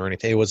Depression or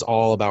anything. It was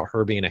all about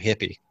her being a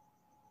hippie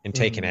and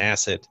taking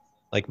acid.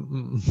 Like,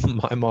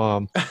 my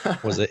mom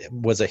was a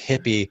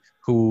hippie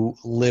who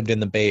lived in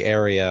the Bay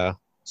Area,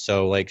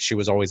 so like she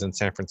was always in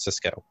San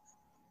Francisco.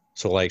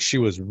 So like she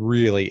was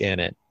really in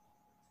it.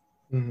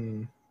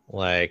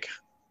 Like,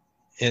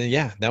 and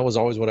yeah, that was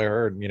always what I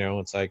heard.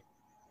 It's like,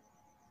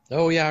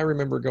 oh yeah, I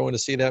remember going to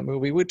see that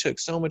movie. We took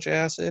so much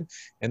acid,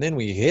 and then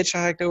we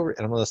hitchhiked over.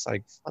 And I'm just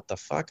like, what the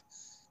fuck?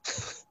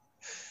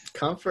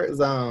 Comfort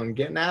zone,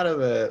 getting out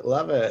of it.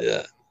 Love it.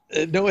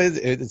 Yeah, no,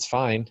 it's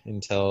fine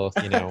until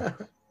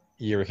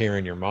you're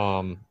hearing your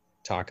mom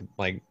talk,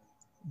 like,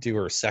 do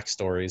her sex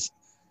stories.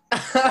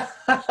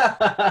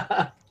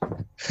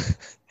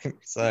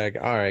 It's like,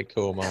 all right,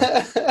 cool, Mom.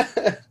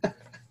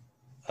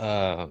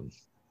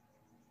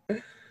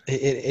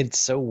 It's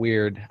so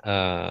weird.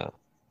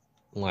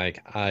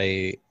 Like,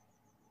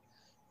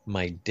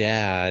 my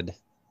dad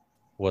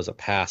was a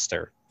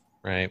pastor,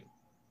 right?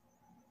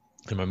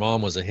 And my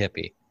mom was a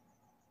hippie.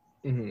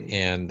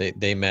 And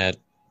they met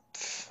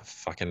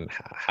fucking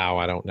how,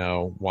 I don't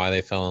know. Why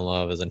they fell in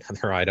love is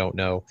another I don't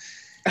know.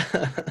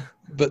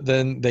 But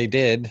then they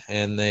did,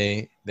 and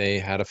they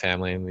had a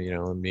family, and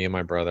me and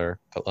my brother.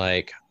 But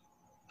like,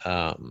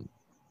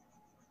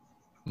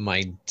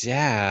 my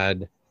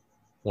dad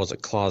was a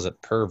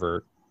closet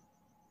pervert.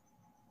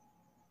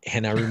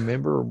 And I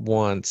remember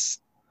once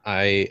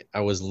I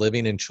was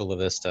living in Chula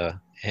Vista,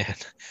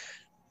 and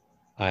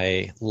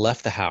I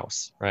left the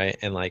house, right?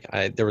 And like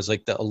there was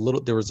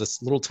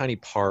this little tiny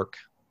park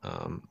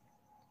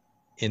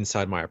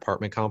inside my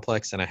apartment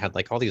complex, and I had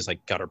like all these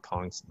like gutter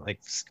punks, like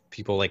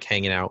people like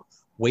hanging out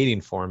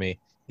waiting for me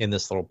in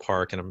this little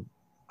park. And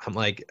I'm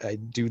like,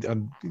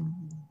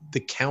 the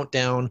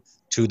countdown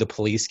to the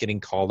police getting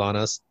called on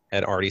us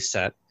had already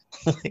set.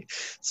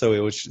 So it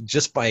was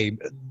just by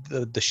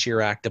the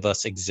sheer act of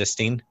us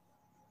existing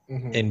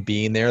and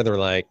being there, they're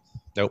like,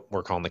 nope,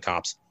 we're calling the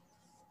cops.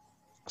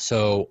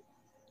 So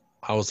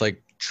I was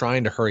like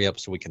trying to hurry up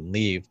so we can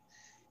leave.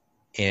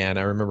 And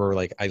I remember,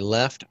 like, I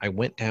left, I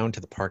went down to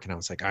the park, and I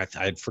was like,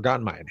 I'd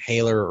forgotten my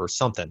inhaler or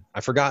something.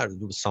 I forgot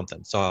it was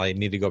something. So I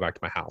need to go back to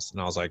my house.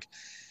 And I was like,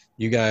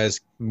 you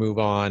guys move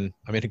on.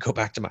 I'm going to go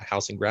back to my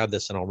house and grab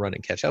this, and I'll run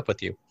and catch up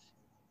with you.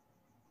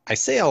 I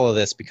say all of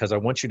this because I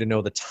want you to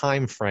know the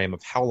time frame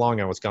of how long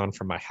I was gone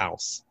from my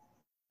house,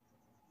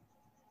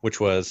 which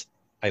was,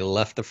 I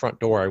left the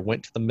front door, I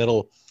went to the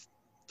middle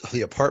of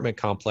the apartment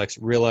complex,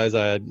 realized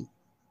I had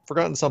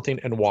forgotten something,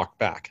 and walked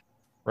back,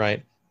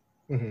 right?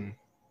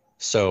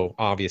 So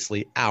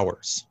obviously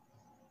hours.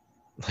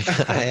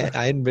 Like, I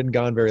hadn't been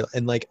gone very,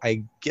 and like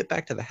I get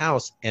back to the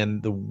house,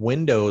 and the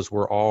windows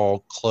were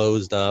all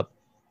closed up,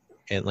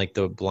 and like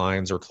the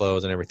blinds are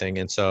closed and everything.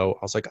 And so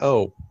I was like,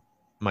 oh,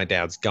 my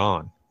dad's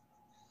gone.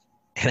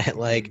 And I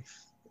like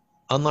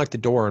unlocked the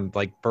door and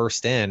like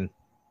burst in,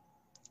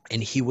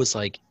 and he was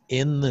like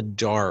in the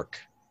dark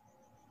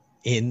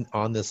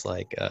on this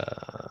like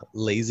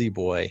lazy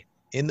boy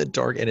in the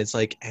dark, and it's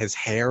like his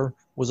hair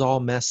was all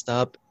messed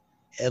up,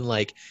 and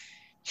like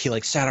he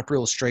like sat up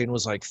real straight and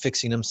was like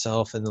fixing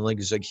himself, and then like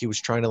he was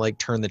trying to like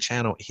turn the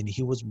channel, and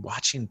he was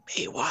watching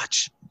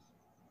Baywatch.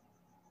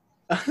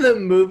 The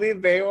movie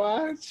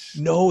Baywatch?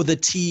 No, the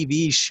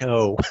TV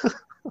show.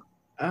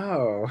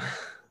 Oh.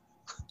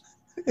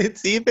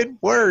 It's even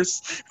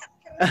worse.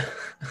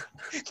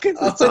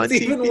 It's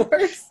even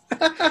worse.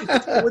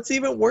 What's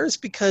even worse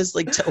because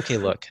like, okay,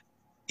 look,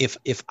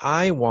 if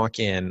I walk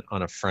in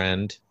on a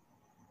friend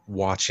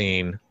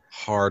watching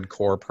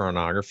hardcore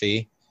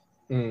pornography,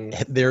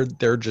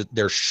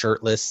 they're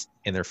shirtless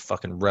and they're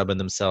fucking rubbing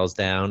themselves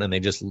down, and they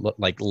just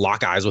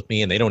lock eyes with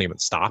me, and they don't even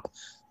stop.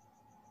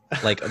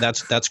 Like,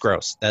 that's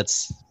gross.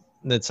 That's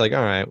like,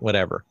 all right,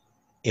 whatever.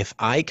 If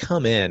I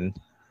come in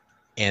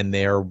and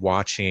they're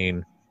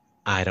watching,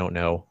 I don't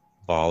know,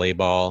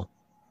 volleyball,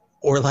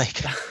 or like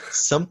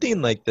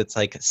something like that's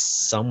like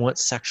somewhat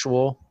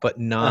sexual, but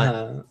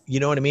not, you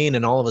know what I mean?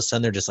 And all of a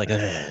sudden they're just like,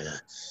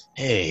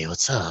 hey,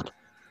 what's up?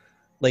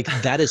 Like,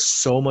 that is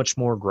so much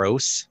more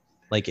gross.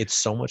 Like, it's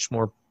so much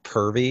more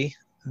pervy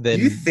than.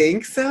 You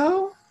think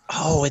so?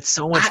 Oh, it's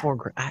so much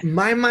more.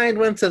 My mind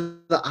went to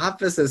the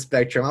opposite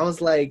spectrum. I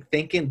was like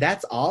thinking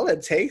that's all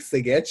it takes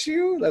to get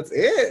you. That's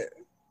it.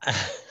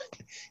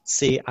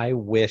 See, I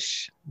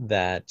wish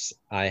that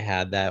I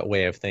had that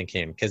way of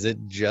thinking, because it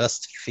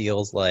just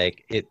feels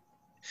like it.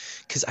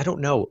 Because I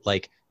don't know,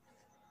 like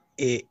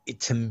it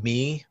to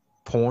me,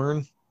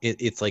 porn,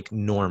 it's like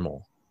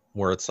normal,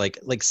 where it's like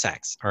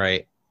sex. All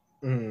right,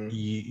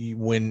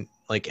 when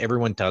like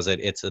everyone does it,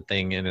 it's a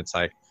thing, and it's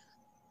like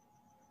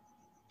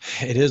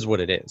it is what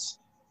it is.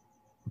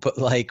 But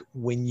like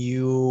when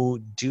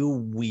you do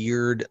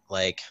weird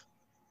like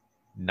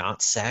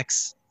not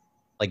sex,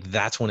 like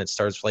that's when it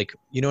starts, like,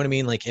 you know what I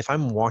mean? Like if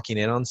I'm walking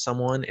in on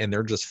someone and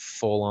they're just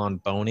full on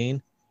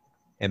boning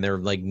and they're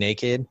like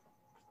naked,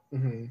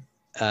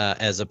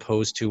 as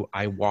opposed to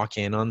I walk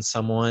in on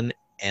someone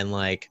and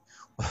like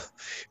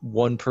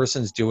one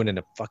person's doing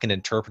a fucking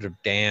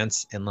interpretive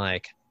dance and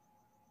like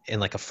in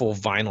like a full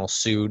vinyl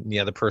suit and the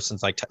other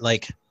person's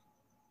like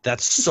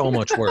that's so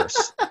much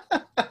worse.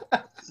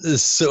 This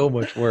is so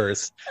much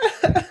worse.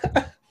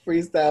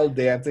 Freestyle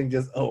dancing,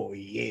 just oh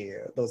yeah,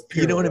 those pirouettes.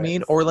 You know what I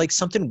mean? Or like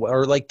something,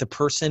 or like the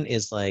person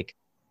is like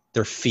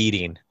they're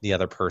feeding the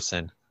other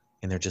person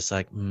and they're just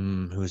like,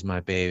 who's my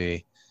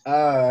baby? You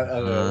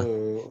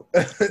know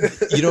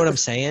what I'm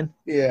saying?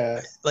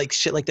 Yeah. Like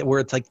shit like that, where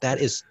it's like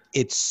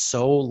it's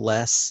so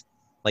less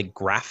like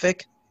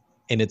graphic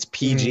and it's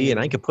PG and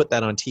I could put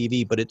that on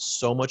TV, but it's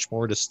so much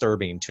more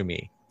disturbing to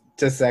me.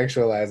 To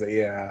sexualize it,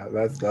 yeah,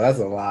 that's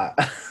a lot.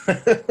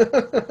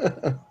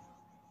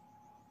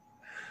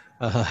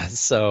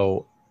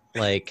 So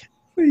like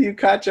you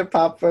caught your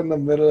papa in the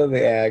middle of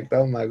the act.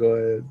 Oh my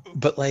god.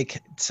 But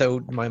like,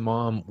 so my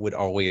mom would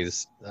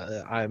always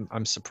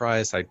I'm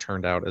surprised I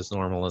turned out as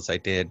normal as I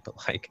did, but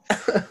like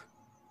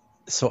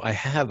so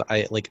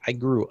I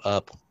grew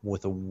up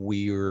with a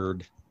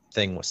weird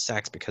thing with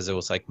sex because it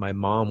was like my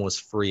mom was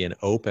free and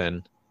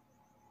open,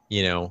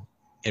 you know,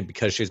 and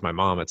because she's my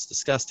mom, it's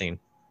disgusting.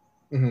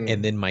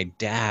 And then my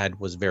dad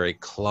was very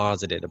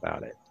closeted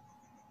about it,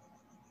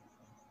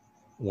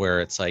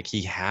 where it's like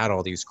he had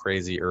all these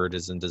crazy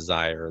urges and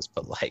desires,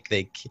 but like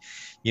they,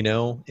 you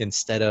know,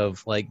 instead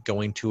of like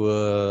going to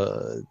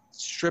a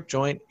strip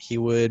joint, he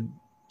would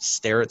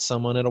stare at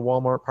someone at a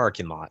Walmart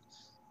parking lot.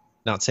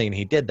 Not saying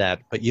he did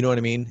that, but you know what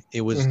I mean?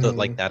 It was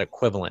like that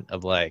equivalent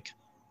of like,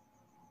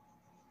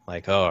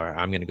 oh,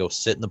 I'm going to go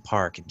sit in the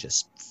park and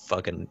just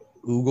fucking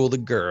oogle the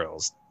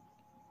girls.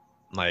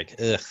 Like,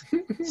 ugh,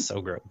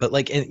 so gross. But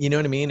like, and you know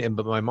what I mean? And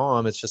but my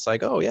mom, it's just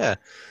like, oh yeah,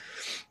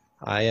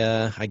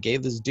 I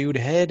gave this dude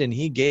head and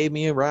he gave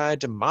me a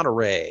ride to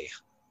Monterey.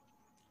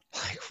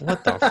 Like,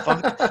 what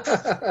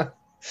the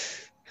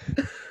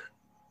fuck?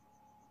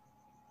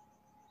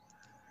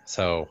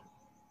 So,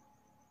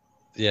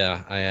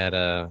 yeah, I had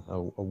a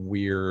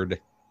weird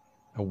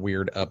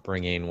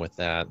upbringing with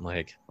that.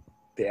 Like,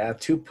 yeah,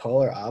 two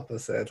polar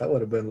opposites. I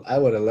would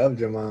have loved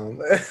your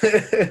mom.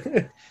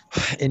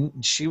 And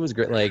she was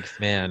great. Like,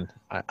 man,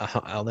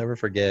 I'll never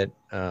forget.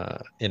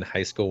 In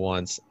high school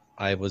once,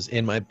 I was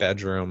in my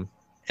bedroom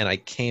and I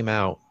came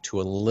out to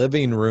a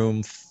living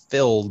room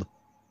filled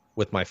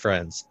with my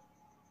friends.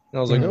 And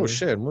I was like, oh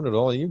shit, when did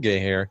all you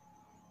get here?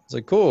 I was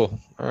like, cool.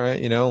 All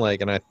right. You know, like,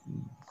 and I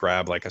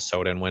grabbed like a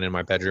soda and went in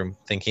my bedroom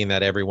thinking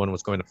that everyone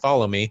was going to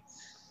follow me.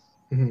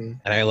 And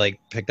I like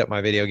picked up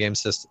my video game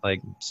system,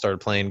 like started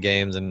playing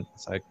games, and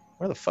it's like,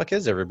 where the fuck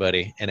is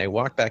everybody? And I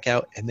walked back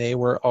out and they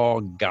were all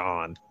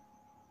gone.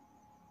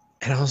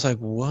 And I was like,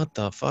 what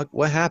the fuck?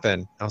 What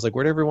happened? I was like,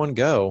 where'd everyone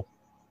go?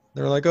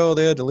 They were like, oh,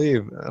 they had to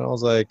leave. And I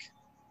was like,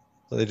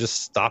 so they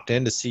just stopped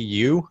in to see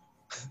you?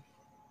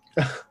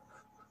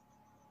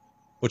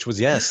 Which was,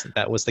 yes,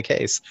 that was the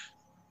case.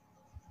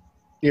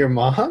 Your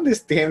mom?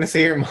 Just came to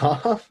see your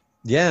mom?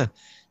 Yeah.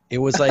 It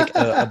was like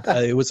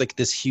it was like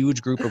this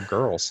huge group of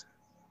girls.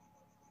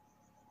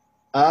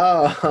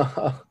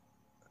 Oh.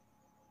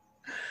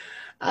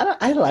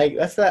 I like,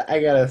 that's what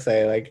I gotta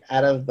say, like,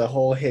 out of the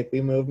whole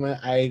hippie movement,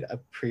 I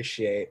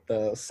appreciate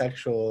the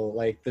sexual,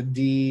 like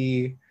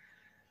the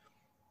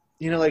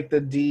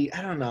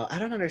I don't know, I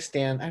don't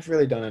understand, I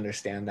really don't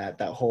understand that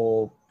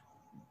whole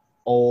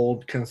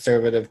old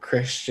conservative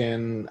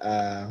Christian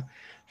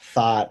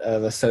thought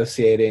of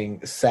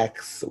associating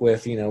sex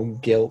with, you know,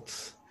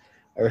 guilt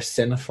or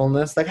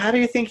sinfulness. Like, how do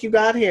you think you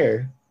got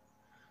here?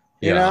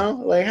 You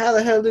know, like, how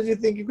the hell did you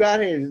think you got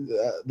here?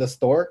 The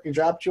stork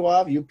dropped you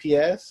off,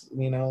 UPS,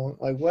 you know,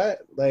 like what?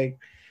 Like,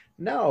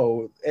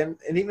 no. And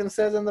it even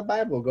says in the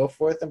Bible, go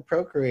forth and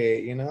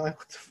procreate, you know, like,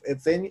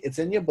 it's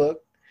in your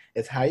book.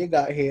 It's how you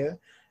got here.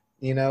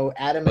 You know,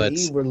 Adam and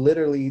Eve were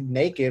literally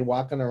naked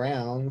walking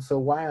around. So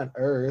why on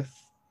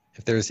earth?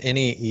 If there's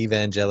any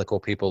evangelical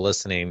people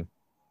listening,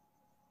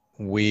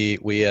 we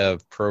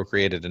have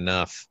procreated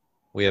enough.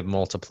 We have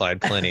multiplied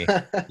plenty.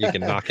 You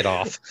can knock it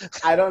off.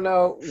 I don't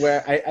know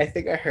where, I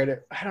think I heard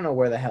it. I don't know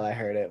where the hell I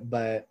heard it,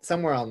 but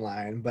somewhere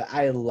online. But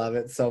I love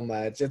it so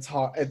much. It's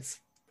hard.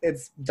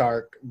 It's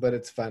dark, but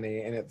it's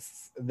funny, and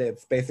it's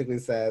basically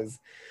says,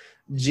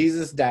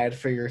 Jesus died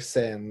for your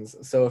sins.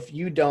 So if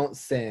you don't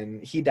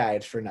sin, he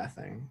died for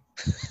nothing.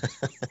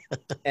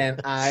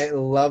 And I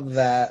love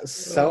that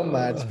so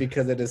much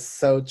because it is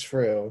so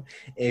true.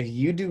 If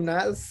you do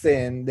not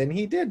sin, then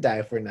he did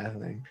die for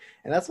nothing.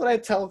 And that's what I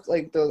tell,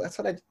 like, that's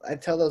what I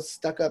tell those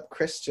stuck-up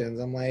Christians.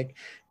 I'm like,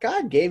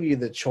 God gave you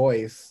the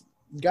choice.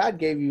 God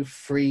gave you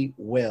free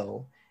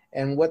will.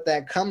 And what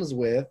that comes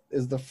with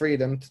is the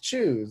freedom to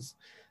choose.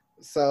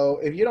 So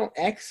if you don't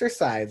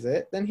exercise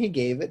it, then he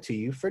gave it to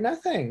you for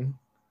nothing.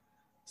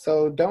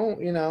 So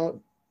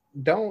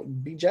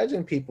don't be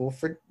judging people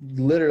for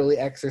literally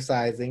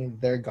exercising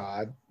their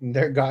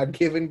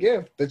God-given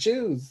gift to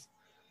choose.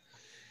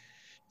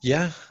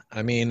 Yeah,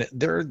 I mean,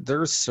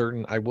 there's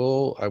certain, I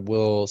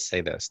will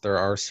say this. There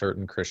are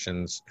certain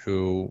Christians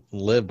who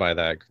live by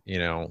that,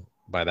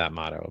 by that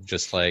motto of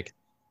just like,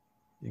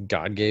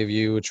 God gave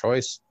you a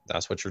choice.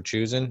 That's what you're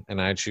choosing,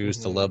 and I choose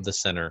to love the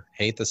sinner.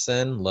 Hate the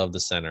sin, love the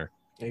sinner.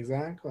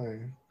 Exactly.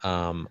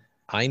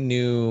 I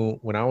knew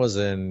when I was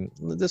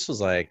this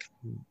was like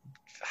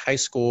high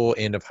school,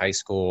 end of high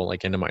school,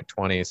 like into my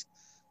 20s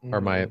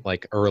or my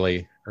like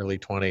early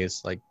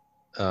 20s. Like,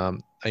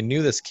 I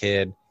knew this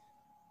kid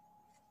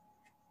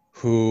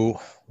who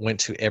went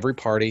to every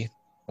party,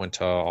 went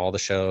to all the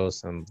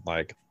shows, and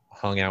like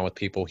hung out with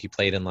people. He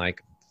played in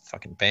like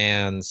fucking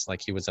bands.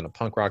 Like he was in a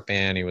punk rock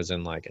band. He was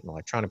in like an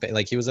electronic band.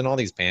 Like he was in all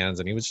these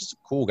bands, and he was just a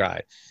cool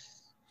guy.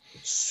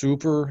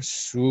 Super,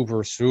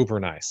 super, super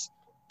nice.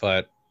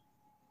 But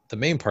the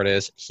main part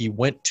is he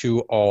went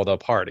to all the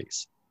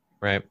parties,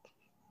 right?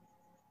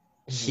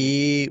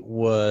 He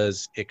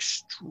was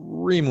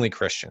extremely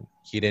Christian.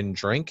 He didn't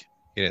drink.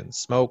 He didn't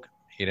smoke.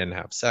 He didn't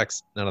have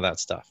sex. None of that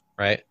stuff,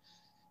 right?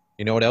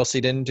 You know what else he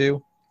didn't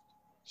do?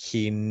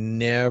 He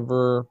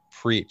never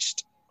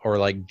preached or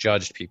like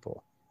judged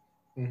people.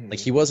 Like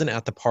he wasn't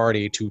at the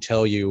party to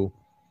tell you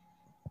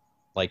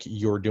like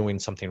you're doing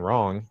something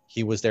wrong.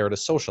 He was there to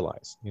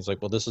socialize. He's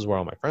like, well, this is where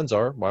all my friends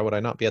are. Why would I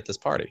not be at this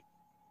party?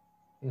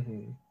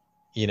 And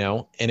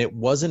it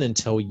wasn't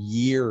until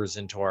years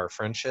into our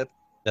friendship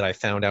that I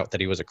found out that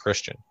he was a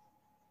Christian.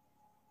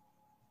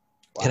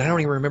 Wow. And I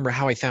don't even remember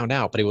how I found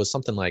out, but it was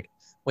something like,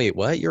 wait,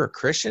 what? You're a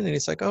Christian? And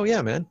he's like, oh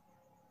yeah, man.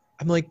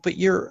 I'm like, but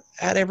you're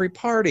at every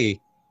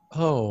party.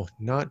 Oh,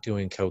 not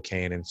doing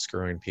cocaine and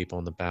screwing people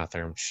in the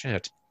bathroom.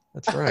 Shit.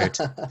 That's right.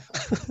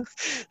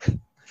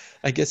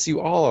 I guess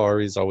you all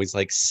are always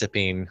like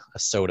sipping a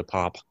soda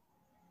pop.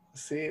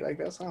 See, like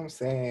that's what I'm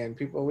saying.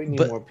 We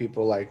need more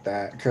people like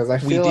that. Because I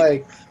feel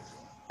like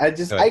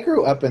I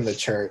grew up in the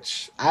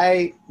church.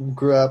 I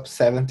grew up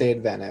Seventh-day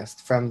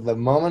Adventist. From the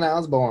moment I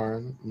was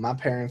born, my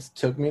parents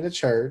took me to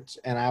church,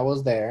 and I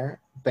was there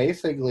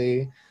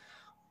basically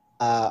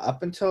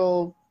up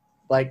until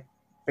like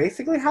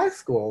basically high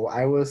school.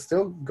 I was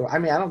still I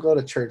don't go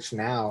to church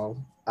now,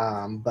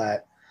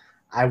 but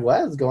I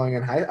was going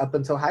up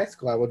until high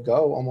school. I would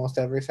go almost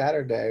every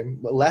Saturday,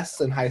 but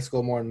less in high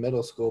school, more in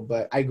middle school.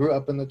 But I grew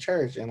up in the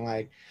church, and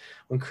like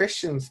when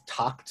Christians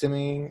talk to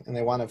me and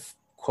they want to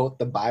quote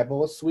the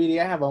Bible,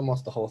 sweetie, I have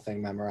almost the whole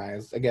thing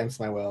memorized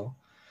against my will,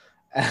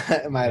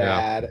 I might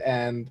add.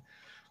 And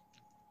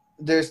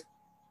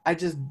I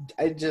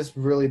just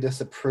really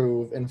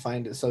disapprove and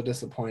find it so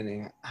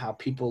disappointing how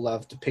people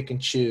love to pick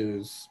and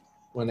choose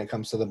when it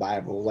comes to the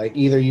Bible. Like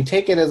either you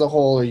take it as a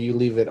whole or you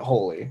leave it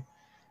wholly.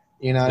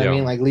 You know what I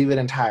mean? Like leave it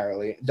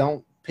entirely.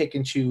 Don't pick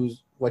and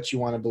choose what you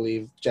want to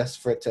believe just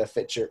for it to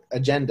fit your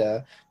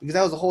agenda, because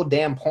that was the whole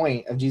damn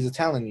point of Jesus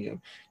telling you.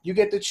 You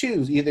get to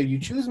choose. Either you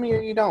choose me or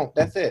you don't.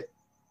 That's it.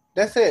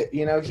 That's it.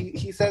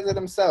 He says it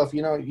himself.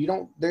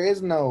 There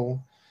is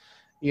no,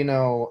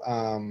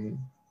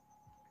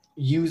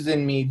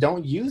 using me.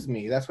 Don't use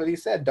me. That's what he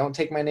said. Don't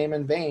take my name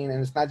in vain.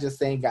 And it's not just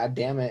saying God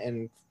damn it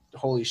and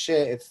holy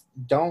shit. It's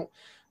don't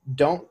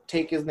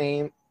take his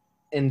name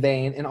in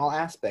vain in all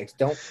aspects.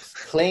 Don't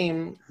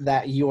claim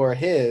that you're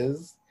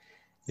his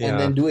and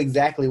then do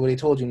exactly what he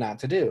told you not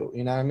to do.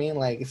 You know what I mean?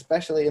 Like,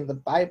 especially in the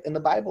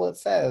Bible, it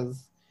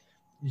says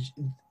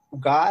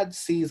God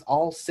sees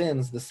all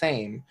sins the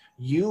same.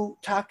 You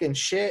talking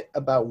shit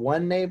about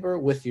one neighbor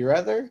with your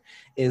other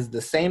is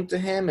the same to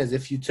him as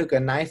if you took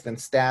a knife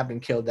and stabbed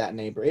and killed that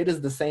neighbor. It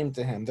is the same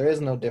to him. There is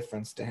no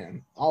difference to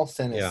him. All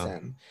sin is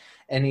sin.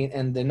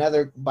 And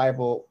another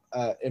Bible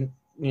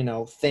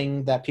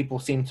thing that people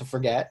seem to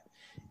forget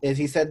is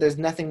he said there's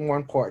nothing more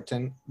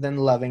important than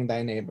loving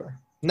thy neighbor.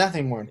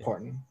 Nothing more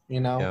important,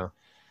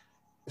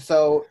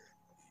 So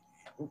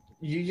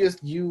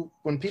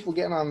when people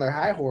get on their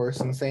high horse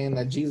and saying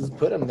that Jesus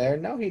put him there,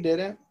 no, he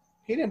didn't.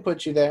 He didn't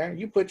put you there.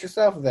 You put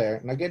yourself there.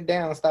 Now get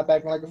down and stop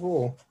acting like a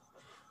fool.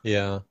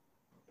 Yeah.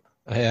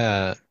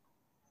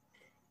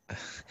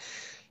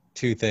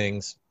 Two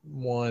things.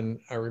 One,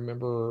 I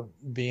remember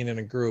being in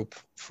a group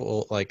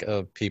full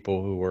of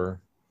people who were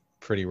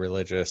pretty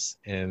religious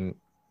and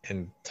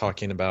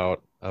talking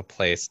about a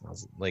place. And I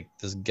was like,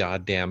 this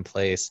goddamn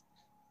place.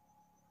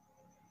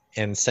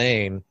 And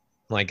saying,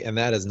 and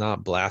that is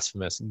not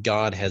blasphemous.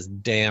 God has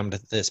damned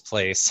this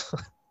place.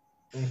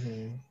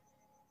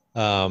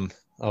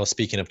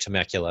 Speaking of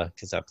Temecula,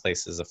 because that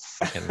place is a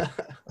fucking a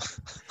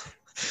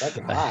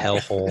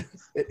hellhole.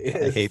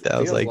 I hate that. I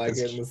was like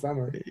it in the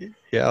summer.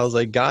 Yeah, I was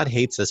like, God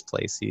hates this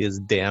place. He has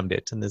damned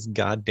it in this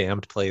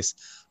goddamned place.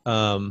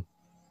 But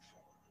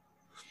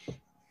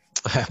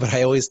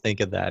I always think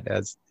of that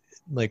as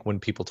like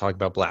when people talk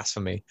about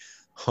blasphemy.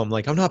 I'm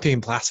like, I'm not being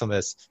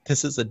blasphemous.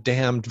 This is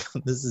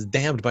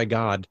damned by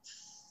God.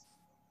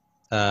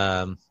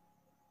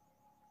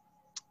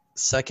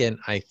 Second,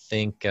 I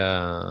think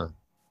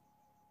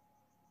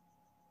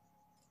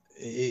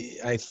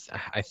I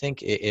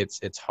think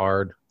it's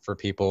hard for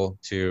people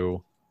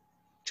to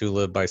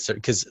live by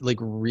certain, because like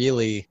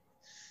really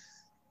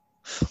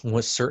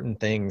with certain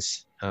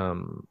things,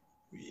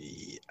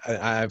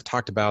 I've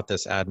talked about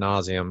this ad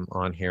nauseum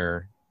on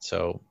here,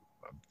 so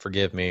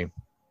forgive me,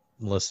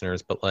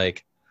 listeners, but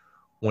like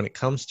when it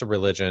comes to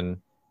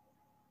religion,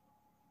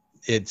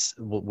 it's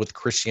with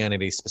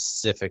Christianity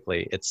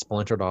specifically, it's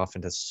splintered off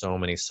into so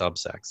many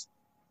subsects.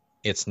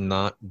 It's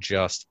not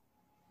just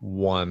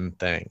one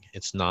thing.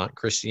 It's not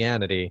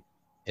Christianity.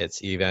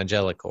 It's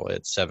evangelical.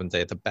 It's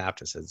Seventh-day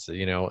Baptist. It's,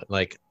 you know,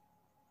 like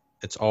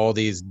it's all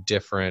these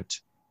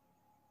different,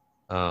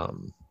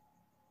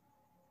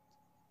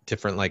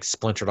 different like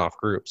splintered off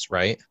groups,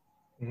 right?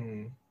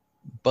 Mm-hmm.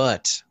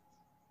 But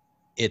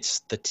it's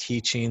the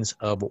teachings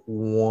of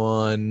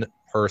one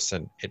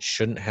person. It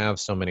shouldn't have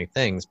so many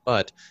things,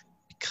 but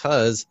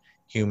because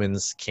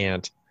humans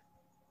can't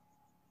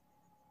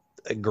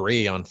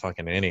agree on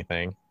fucking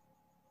anything,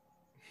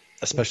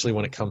 especially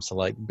when it comes to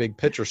like big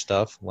picture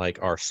stuff like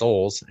our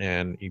souls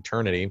and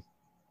eternity,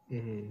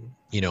 mm-hmm.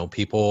 you know,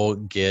 people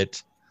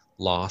get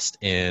lost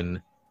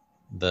in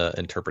the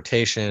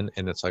interpretation,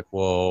 and it's like,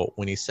 well,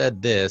 when he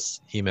said this,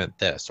 he meant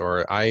this,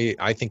 or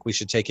I think we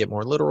should take it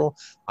more literal.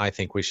 I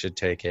think we should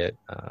take it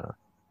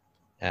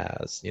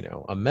as, you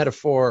know, a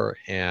metaphor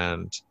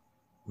and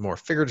more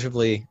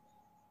figuratively.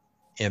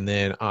 And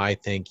then I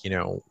think, you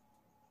know,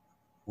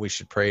 we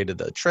should pray to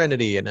the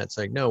Trinity, and it's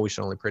like, no, we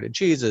should only pray to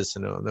Jesus,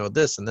 and no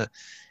this and that.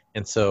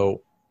 And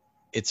so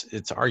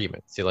it's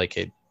arguments. See,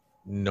 like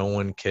no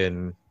one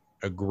can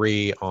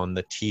agree on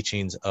the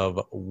teachings of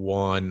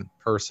one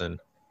person,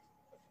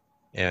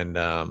 and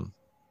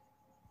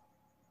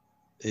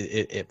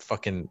it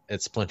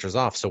splinters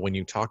off. So when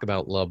you talk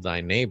about love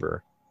thy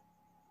neighbor,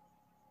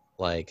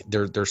 like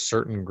there's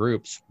certain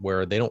groups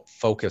where they don't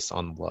focus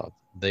on love.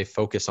 They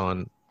focus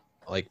on,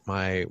 like,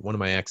 one of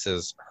my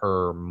exes,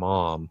 her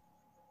mom,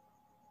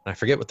 and I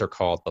forget what they're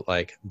called, but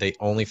like they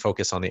only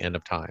focus on the end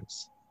of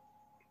times.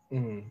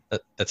 Mm-hmm.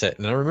 That's it.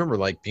 And I remember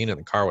like being in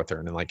the car with her,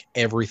 and like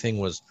everything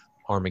was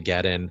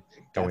Armageddon,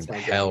 going to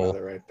hell.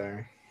 Right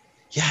there.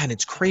 Yeah, and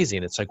it's crazy.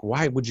 And it's like,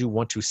 why would you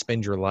want to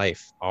spend your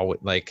life all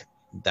like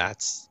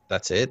that's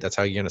it? That's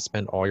how you're gonna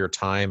spend all your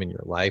time in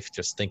your life,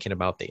 just thinking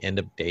about the end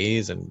of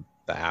days and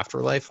the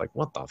afterlife? Like,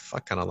 what the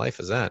fuck kind of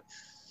life is that?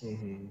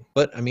 Mm-hmm.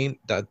 But I mean,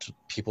 that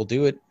people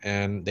do it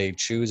and they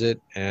choose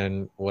it,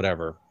 and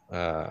whatever.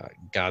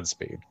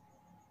 Godspeed.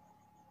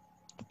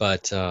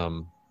 But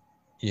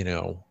you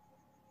know,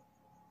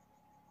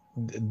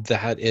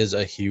 that is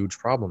a huge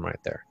problem right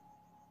there,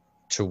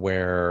 to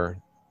where,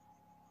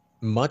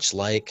 much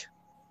like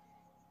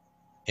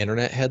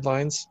internet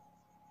headlines,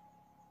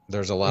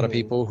 there's a lot of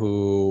people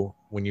who,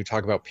 when you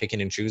talk about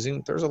picking and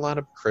choosing, there's a lot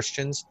of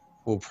Christians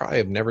who probably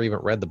have never even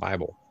read the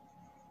Bible,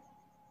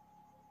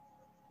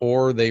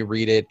 or they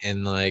read it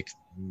and like,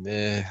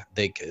 they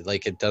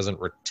like, it doesn't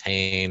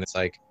retain. It's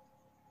like,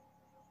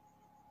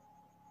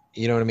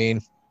 you know what I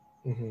mean?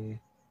 Mm-hmm.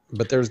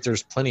 But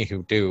there's plenty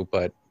who do,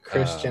 but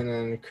Christian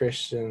and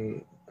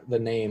Christian, the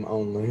name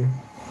only.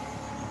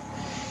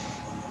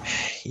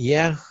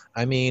 Yeah,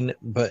 I mean,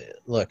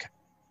 but look,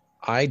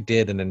 I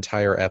did an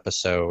entire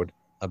episode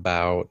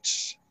about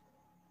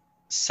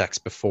sex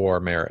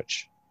before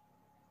marriage.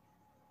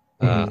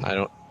 Mm-hmm. I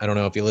don't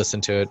know if you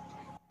listened to it.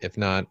 If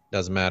not,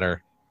 doesn't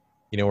matter.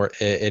 You know, where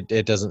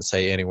it doesn't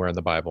say anywhere in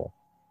the Bible.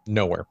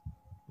 Nowhere.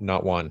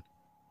 Not one.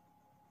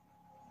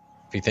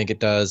 If you think it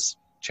does,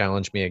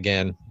 challenge me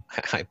again.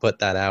 I put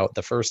that out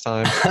the first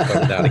time,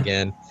 put it out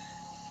again,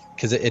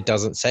 because it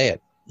doesn't say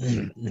it.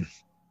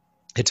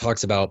 It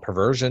talks about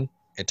perversion.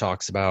 It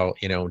talks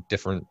about, you know,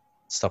 different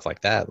stuff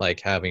like that, like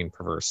having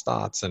perverse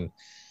thoughts and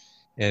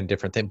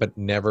different things, but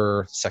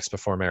never sex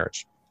before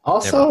marriage.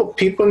 Also, never.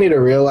 People need to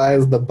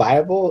realize the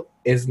Bible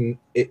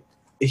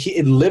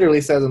it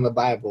literally says in the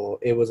Bible,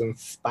 it was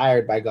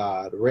inspired by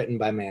God, written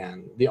by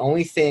man. The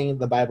only thing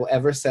the Bible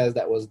ever says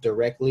that was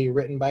directly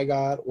written by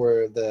God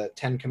were the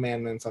 10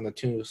 Commandments on the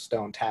 2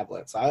 stone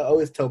tablets. I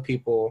always tell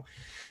people,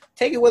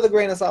 take it with a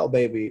grain of salt,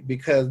 baby,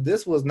 because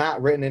this was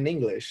not written in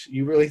English.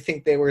 You really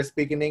think they were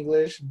speaking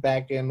English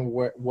back in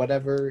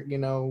whatever, you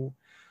know,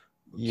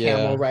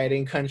 camel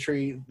riding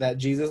country that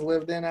Jesus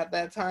lived in at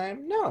that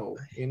time? No.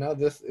 You know,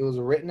 it was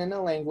written in a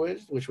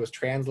language which was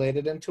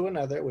translated into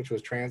another, which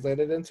was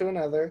translated into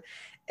another,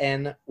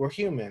 and we're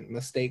human.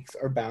 Mistakes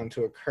are bound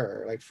to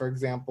occur. Like, for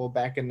example,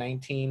 back in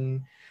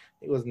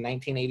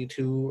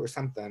 1982 or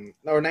something,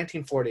 or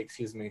 1940,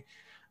 excuse me.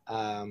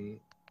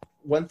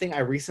 One thing I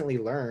recently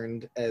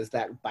learned is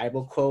that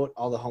Bible quote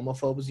all the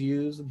homophobes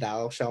use,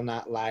 "Thou shalt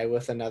not lie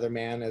with another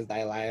man as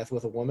thou liest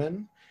with a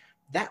woman."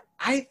 That,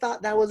 I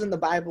thought that was in the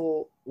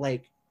Bible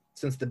like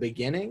since the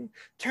beginning.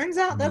 Turns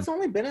out that's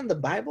only been in the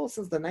Bible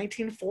since the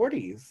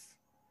 1940s.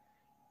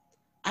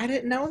 I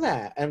didn't know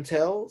that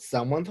until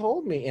someone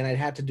told me, and I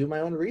had to do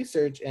my own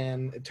research,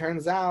 and it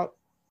turns out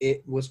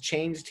it was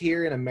changed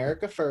here in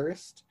America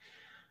first.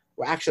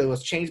 Well, actually, it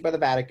was changed by the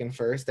Vatican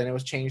first, then it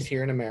was changed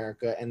here in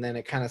America, and then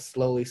it kind of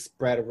slowly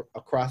spread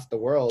across the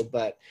world.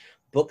 But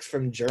books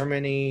from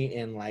Germany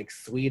and like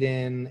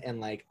Sweden and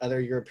like other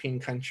European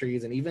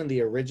countries, and even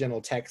the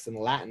original text in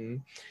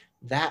Latin,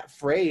 that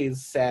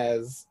phrase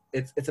says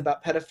it's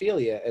about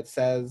pedophilia. It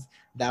says,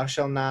 "Thou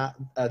shalt not,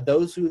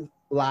 those who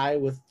lie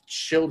with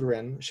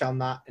children shall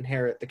not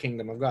inherit the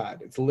kingdom of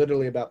God." It's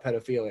literally about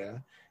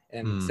pedophilia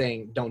and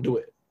saying, "Don't do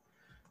it."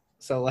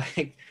 So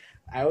like,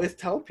 I always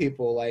tell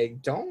people,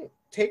 like, don't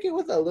take it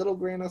with a little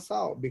grain of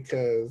salt,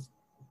 because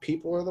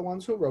people are the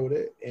ones who wrote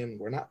it, and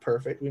we're not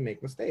perfect. We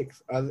make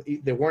mistakes.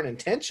 They weren't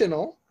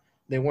intentional.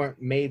 They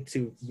weren't made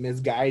to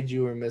misguide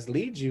you or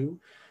mislead you,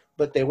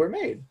 but they were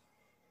made.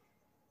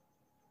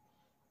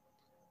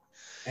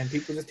 And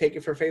people just take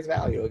it for face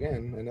value.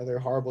 Again, another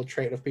horrible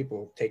trait of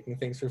people, taking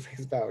things for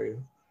face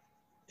value.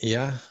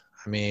 Yeah,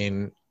 I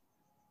mean,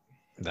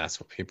 that's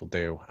what people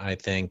do. I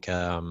think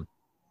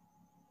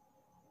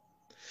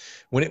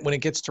when it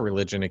gets to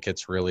religion, it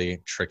gets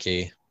really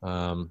tricky,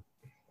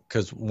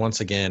 because once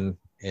again,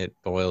 it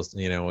boils,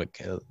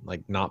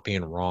 like not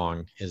being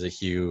wrong is a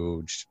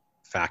huge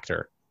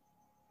factor.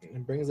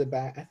 It brings it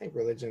back. I think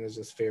religion is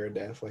just fear of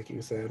death, like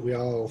you said. We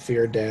all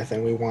fear death,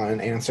 and we want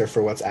an answer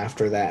for what's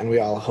after that, and we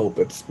all hope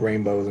it's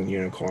rainbows and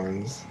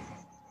unicorns.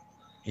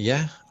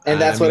 Yeah, and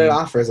that's what it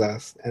offers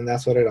us. And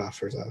that's what it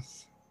offers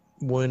us.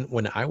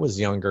 When I was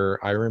younger,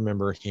 I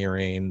remember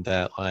hearing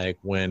that, like,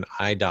 when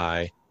I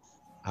die,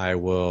 I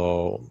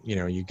will,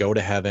 you go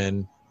to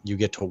heaven, you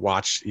get to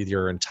watch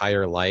your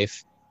entire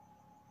life.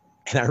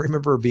 And I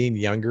remember being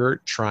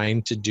younger,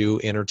 trying to do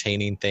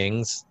entertaining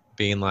things,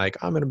 being like,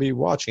 I'm going to be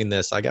watching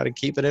this, I got to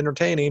keep it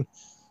entertaining,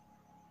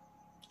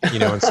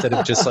 instead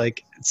of just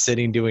like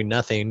sitting doing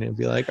nothing, and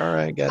be like, all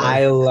right,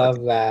 I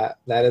love that.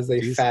 That is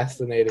a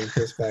fascinating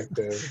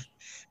perspective.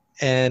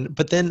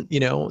 But then,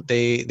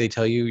 they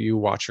tell you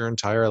watch your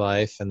entire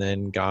life, and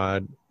then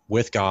God,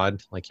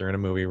 like you're in a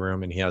movie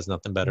room and he has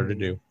nothing better to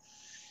do.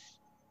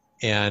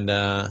 And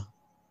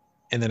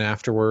then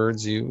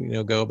afterwards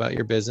you go about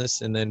your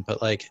business.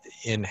 But like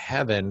in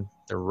heaven,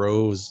 the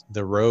roads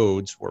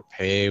were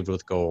paved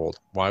with gold.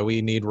 Why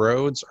we need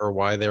roads or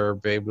why they were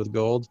paved with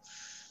gold,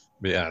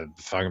 yeah,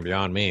 fucking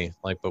beyond me.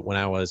 Like, but when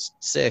I was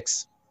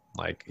 6,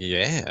 like,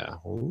 yeah,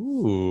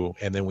 ooh.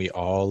 And then we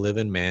all live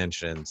in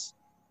mansions.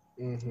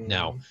 Mm-hmm.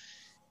 Now,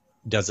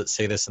 does it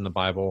say this in the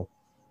Bible?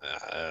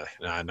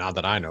 Not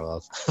that I know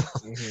of.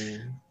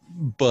 Mm-hmm.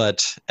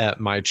 But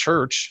at my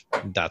church,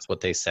 that's what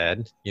they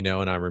said,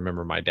 and I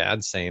remember my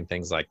dad saying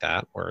things like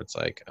that, where it's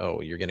like,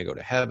 oh, you're going to go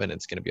to heaven,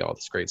 it's going to be all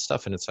this great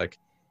stuff. And it's like,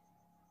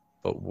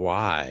 but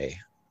why?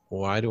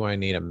 Why do I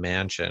need a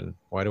mansion?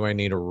 Why do I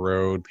need a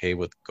road paved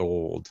with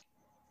gold?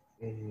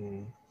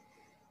 Mm-hmm.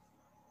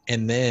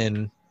 And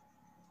then,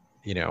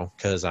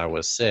 because I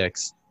was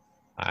 6,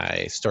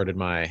 I started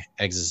my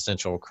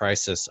existential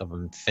crisis of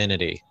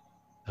infinity,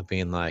 of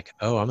being like,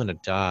 oh, I'm going to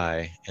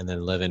die and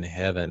then live in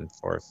heaven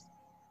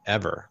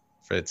forever.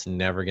 For it's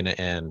never going to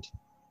end.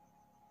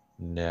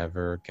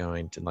 Never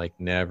going to, like,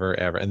 never,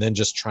 ever. And then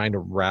just trying to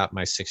wrap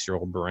my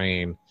 6-year-old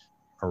brain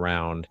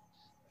around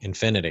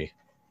infinity.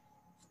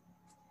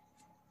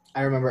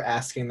 I remember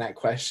asking that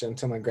question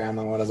to my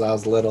grandma when I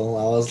was little.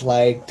 I was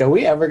like, are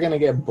we ever going to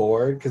get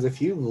bored? Because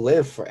if you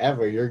live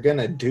forever, you're going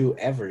to do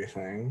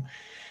everything.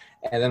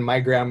 And then my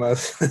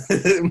grandma's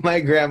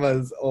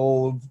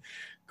old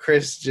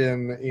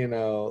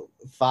Christian,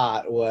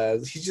 thought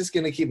was, he's just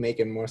going to keep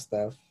making more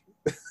stuff.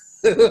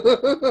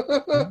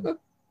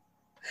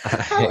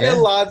 How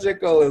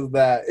illogical is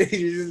that?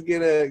 You're just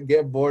going to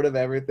get bored of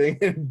everything,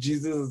 and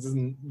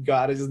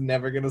God is just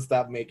never going to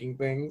stop making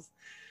things.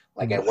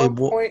 Like, at what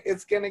point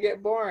it's going to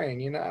get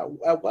boring,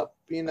 at what,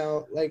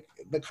 like,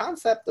 the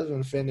concept of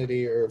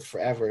infinity or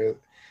forever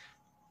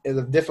is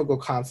a difficult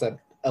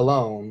concept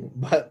alone,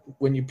 but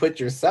when you put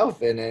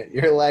yourself in it,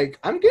 you're like,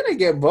 I'm going to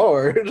get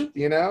bored,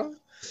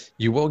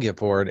 You will get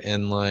bored.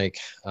 And like,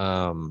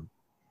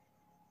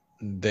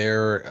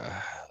 there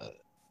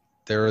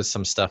is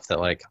some stuff that,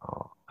 like,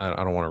 I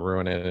don't want to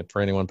ruin it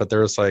for anyone, but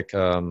there's like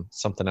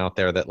something out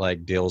there that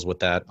like deals with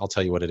that. I'll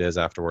tell you what it is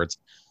afterwards.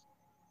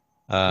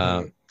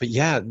 But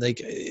yeah,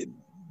 like,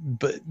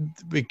 but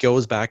it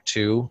goes back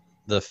to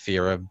the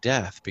fear of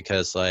death,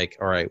 because like,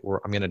 all right,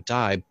 I'm going to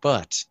die,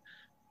 but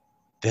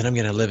then I'm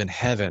going to live in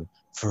heaven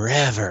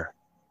forever.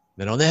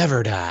 Then I'll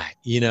never die,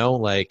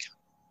 like,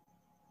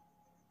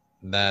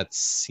 that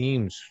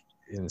seems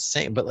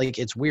insane. But like,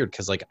 it's weird,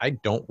 because like, I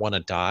don't want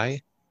to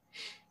die.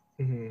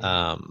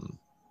 Mm-hmm.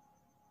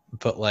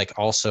 But like,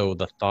 also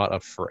the thought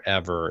of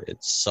forever,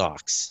 it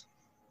sucks.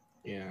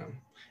 Yeah.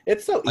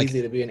 It's so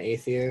easy to be an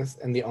atheist,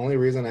 and the only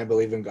reason I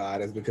believe in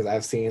God is because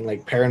I've seen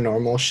like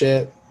paranormal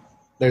shit.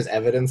 There's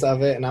evidence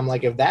of it, and I'm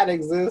like, if that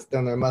exists,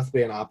 then there must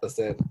be an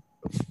opposite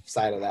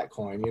side of that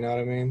coin. You know what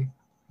I mean?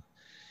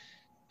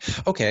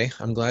 Okay,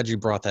 I'm glad you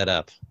brought that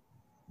up,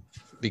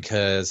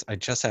 because I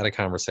just had a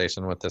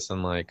conversation with this,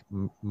 and like,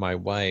 my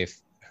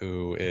wife,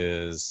 who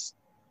is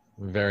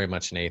very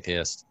much an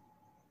atheist,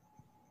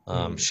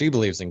 she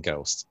believes in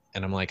ghosts.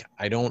 And I'm like,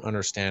 I don't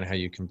understand how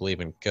you can believe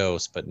in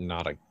ghosts but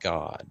not a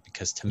God,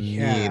 because to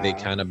me they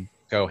kind of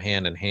go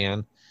hand in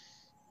hand.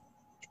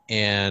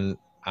 And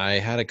I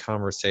had a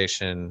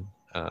conversation.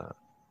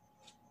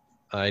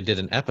 I did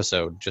an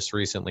episode just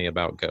recently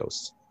about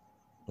ghosts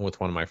with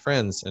one of my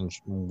friends, and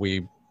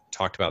we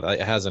talked about that.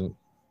 It hasn't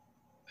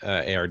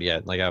aired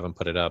yet. Like, I haven't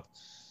put it up,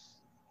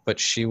 but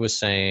she was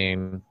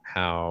saying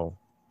how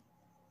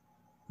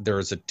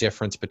there's a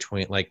difference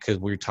between, like, because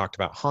we talked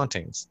about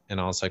hauntings,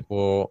 and I was like,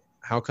 well,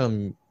 how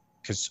come?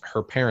 Because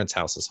her parents'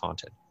 house is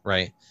haunted,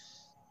 right?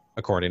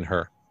 According to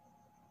her.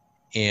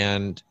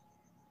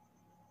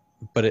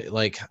 But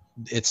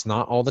it's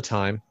not all the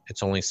time.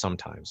 It's only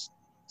sometimes.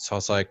 So I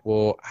was like,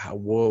 well,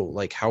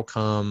 how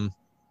come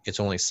it's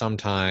only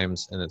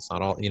sometimes and it's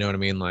not all, you know what I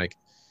mean? Like,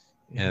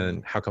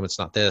 and how come it's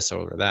not this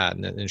or that?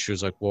 And she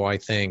was like, well, I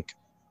think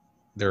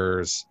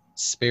there's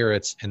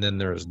spirits and then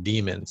there's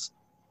demons.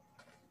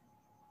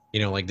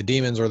 Like the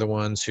demons are the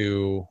ones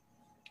who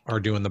are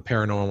doing the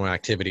paranormal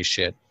activity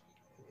shit.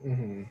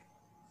 Mm-hmm.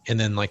 And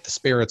then like the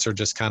spirits are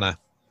just kind of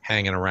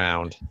hanging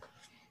around.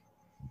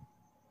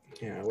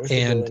 Yeah, where's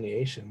the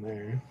delineation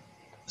there?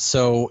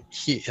 So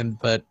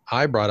but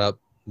I brought up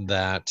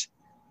that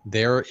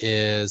there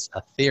is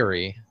a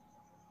theory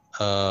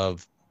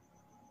of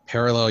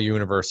parallel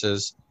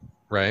universes,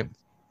 right?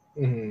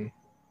 Mm-hmm.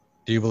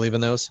 Do you believe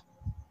in those?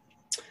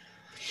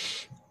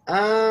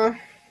 I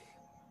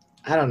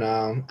don't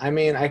know. I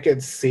mean, I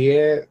could see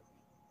it.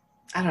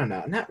 I don't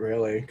know. Not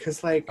really.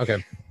 Because, like,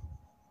 okay.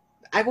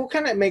 I will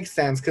kind of make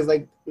sense. Because,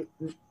 like,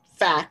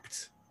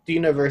 fact, the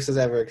universe is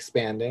ever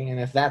expanding. And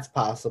if that's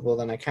possible,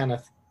 then I kind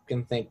of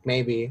can think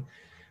maybe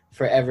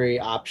for every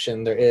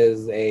option there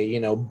is a,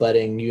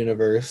 budding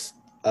universe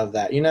of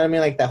that. You know what I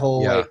mean? Like, that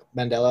whole, like,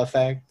 Mandela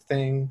effect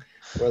thing.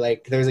 Where,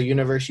 like, there's a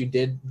universe you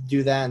did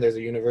do that, and there's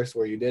a universe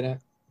where you didn't.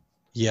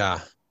 Yeah.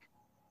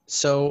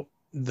 So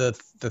the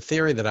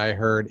theory that I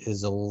heard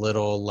is a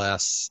little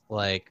less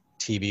like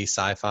TV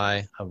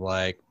sci-fi of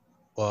like,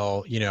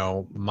 well,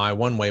 my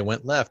one way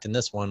went left and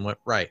this one went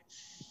right.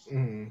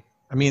 Mm-hmm.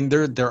 I mean,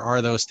 there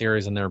are those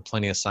theories, and there are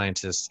plenty of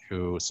scientists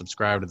who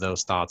subscribe to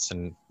those thoughts,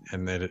 and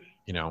that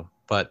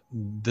but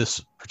this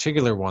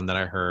particular one that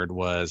I heard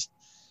was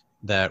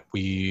that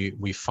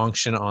we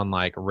function on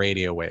like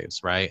radio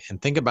waves, right? And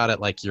think about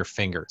it like your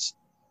fingers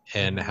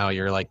and how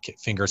your like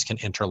fingers can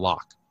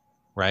interlock,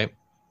 right?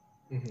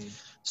 Mm-hmm.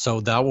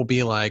 So that will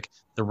be like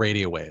the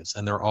radio waves,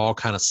 and they're all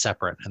kind of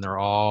separate, and they're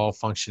all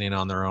functioning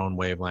on their own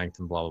wavelength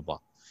and blah blah blah.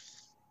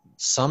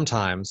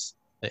 Sometimes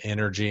the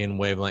energy and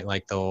wavelength,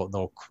 like they'll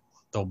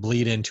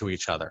bleed into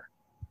each other.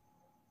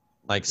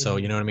 Like, so,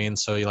 you know what I mean?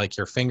 So like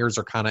your fingers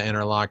are kind of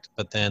interlocked,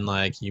 but then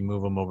like you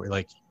move them over,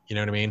 like, you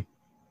know what I mean?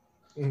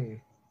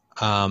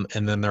 Mm-hmm.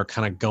 And then they're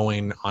kind of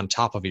going on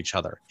top of each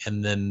other.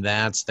 And then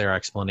that's their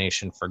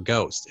explanation for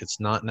ghosts. It's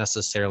not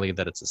necessarily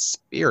that it's a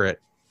spirit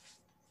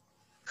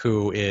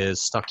who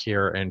is stuck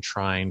here and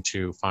trying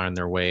to find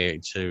their way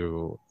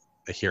to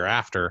the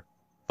hereafter,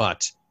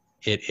 but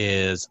it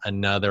is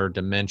another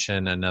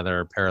dimension,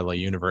 another parallel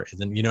universe.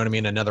 And you know what I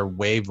mean? Another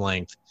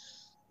wavelength.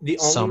 The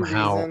only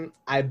reason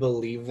I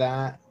believe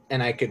that,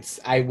 and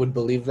I would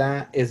believe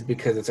that, is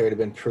because it's already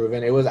been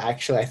proven. It was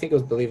actually, I think it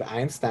was, believe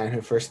Einstein who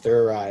first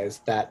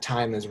theorized that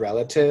time is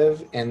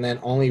relative, and then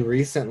only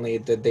recently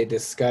did they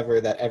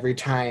discover that every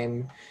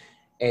time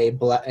a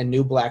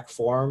new black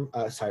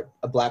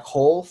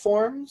hole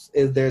forms,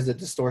 there's a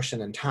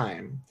distortion in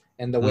time.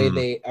 And the way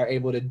they are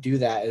able to do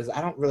that is,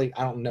 I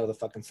don't know the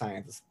fucking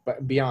science,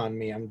 but beyond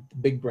me. I'm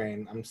big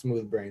brain, I'm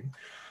smooth brain.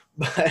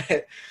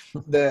 But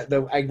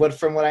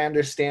from what I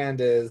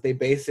understand is they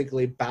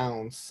basically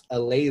bounce a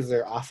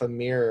laser off a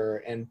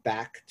mirror and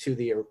back to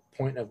the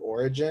point of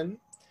origin.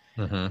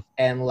 Mm-hmm.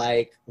 And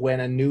like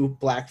when a new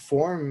black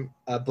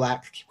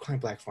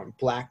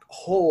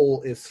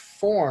hole is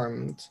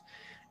formed,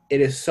 it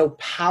is so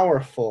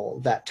powerful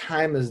that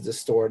time is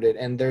distorted,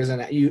 and there's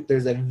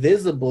a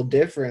visible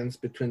difference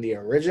between the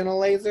original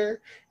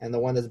laser and the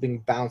one that's being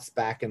bounced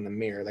back in the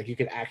mirror. Like, you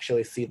can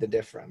actually see the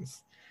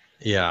difference.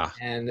 Yeah.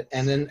 And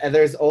then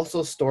there's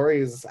also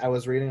stories I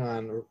was reading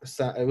on.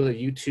 It was a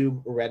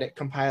YouTube Reddit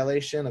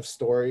compilation of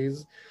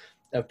stories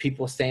of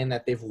people saying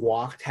that they've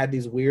had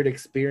these weird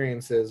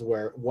experiences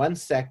where 1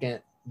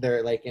 second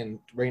they're like in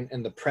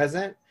the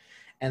present,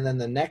 and then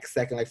the next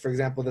second, like, for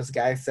example, this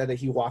guy said that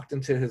he walked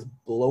into his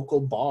local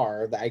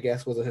bar that I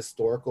guess was a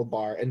historical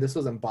bar, and this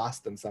was in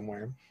Boston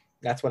somewhere.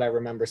 That's what I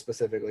remember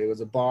specifically. It was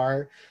a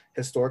bar,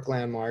 historic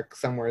landmark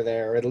somewhere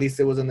there, or at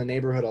least it was in the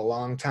neighborhood a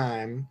long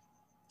time.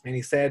 And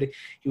he said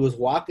he was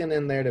walking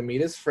in there to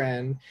meet his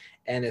friend,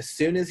 and as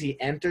soon as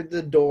he entered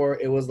the door,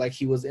 it was like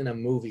he was in a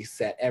movie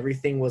set.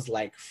 Everything was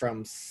like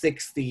from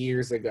 60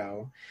 years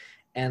ago.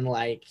 And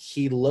like,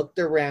 he looked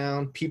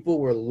around, people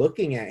were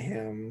looking at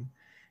him,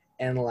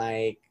 and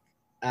like,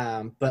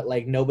 but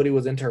like nobody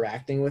was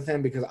interacting with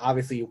him, because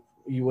obviously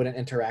you wouldn't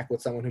interact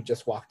with someone who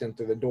just walked in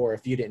through the door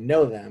if you didn't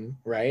know them,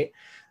 right?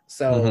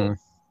 So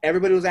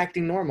everybody was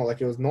acting normal,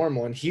 like it was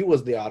normal, and he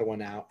was the odd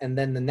one out. And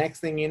then the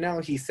next thing you know,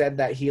 he said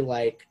that he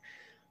like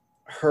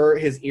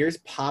his ears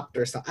popped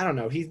or something. I don't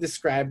know. He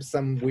described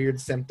some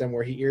weird symptom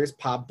where his ears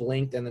popped,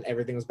 blinked, and then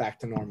everything was back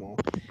to normal.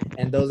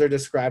 and those are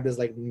described as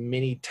like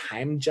mini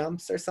time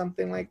jumps or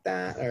something like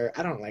that. Or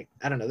I don't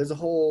know. There's a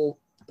whole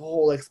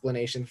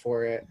explanation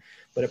for it,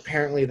 but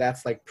apparently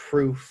that's like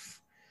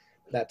proof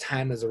that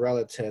time is a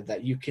relative,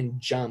 that you can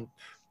jump,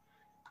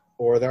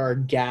 or there are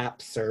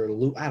gaps or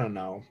I don't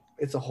know.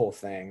 It's a whole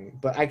thing,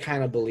 but I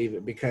kind of believe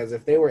it, because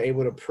if they were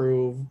able to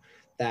prove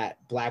that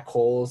black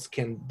holes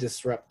can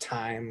disrupt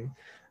time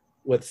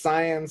with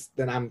science,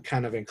 then I'm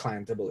kind of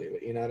inclined to believe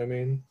it. You know what I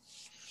mean?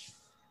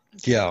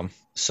 Yeah.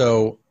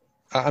 So,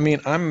 I mean,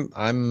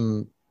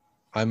 I'm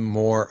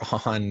more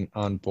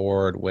on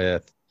board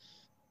with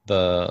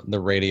the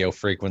radio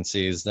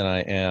frequencies than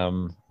I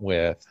am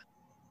with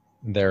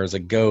there's a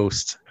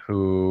ghost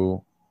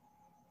who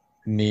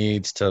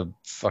needs to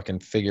fucking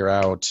figure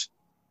out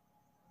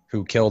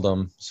who killed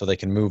him so they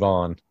can move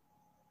on.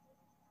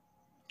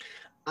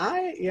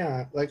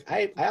 I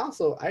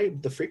also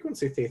the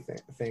frequency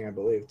thing I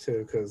believe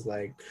too, because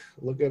like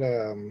look at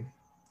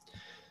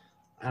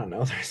I don't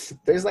know,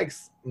 there's like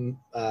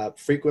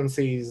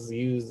frequencies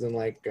used in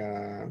like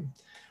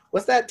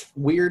what's that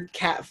weird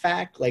cat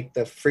fact, like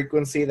the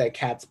frequency that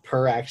cats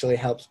purr actually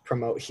helps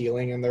promote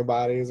healing in their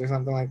bodies or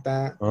something like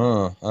that.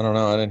 Oh, I don't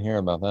know, I didn't hear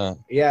about that.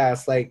 Yeah,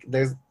 it's like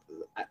there's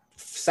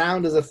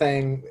sound is a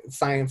thing,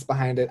 science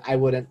behind it. I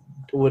would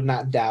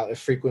not doubt if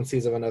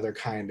frequencies of another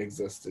kind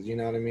existed. You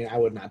know what I mean? I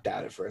would not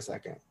doubt it for a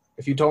second.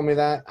 If you told me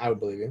that, I would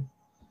believe you.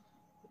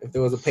 If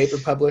there was a paper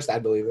published,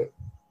 I'd believe it.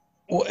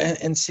 Well,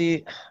 and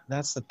see,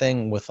 that's the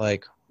thing with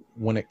like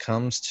when it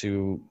comes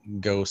to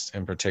ghosts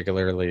in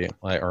particular,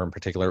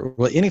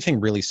 well, anything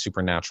really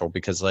supernatural,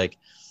 because like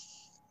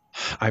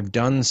I've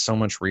done so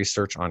much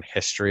research on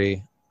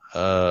history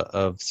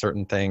of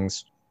certain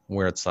things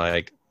where it's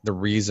like the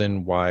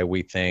reason why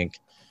we think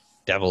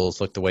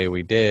devils look the way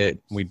we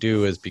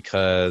do is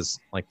because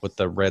like with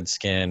the red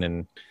skin,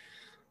 and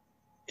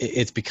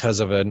it's because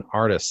of an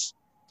artist.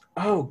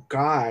 Oh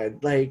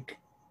God, like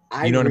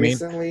you know what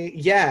recently, I mean?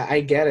 Yeah, I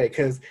get it,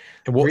 because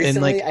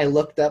recently I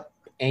looked up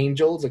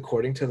angels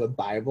according to the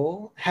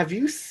Bible. Have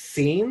you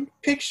seen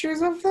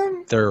pictures of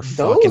them? They're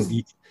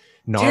fucking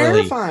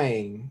gnarly.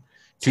 Terrifying.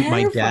 Dude,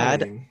 my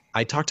dad,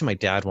 I talked to my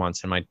dad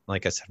once, and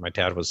like I said, my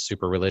dad was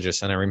super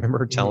religious, and I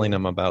remember telling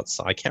him about,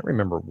 I can't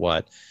remember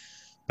what,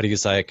 but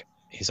he's like,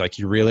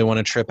 you really want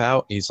to trip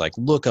out? He's like,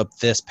 look up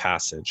this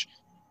passage.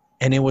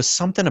 And it was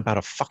something about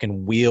a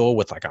fucking wheel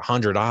with like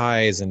 100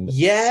 eyes and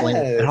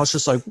and I was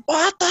just like,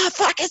 what the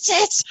fuck is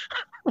this?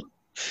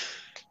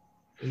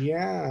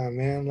 Yeah,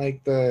 man,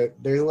 like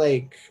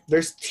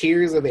there's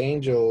tiers of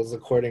angels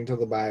according to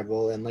the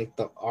Bible, and like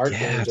the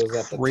archangels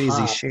at the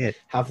top shit.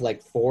 have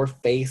like 4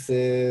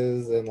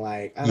 faces, and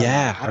like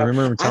I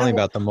remember him telling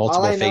about the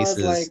multiple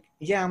faces.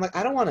 I'm like,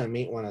 I don't want to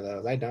meet one of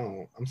those. I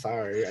don't. I'm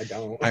sorry, I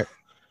don't.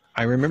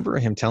 I remember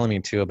him telling me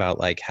too about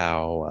like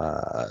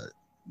how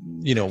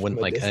when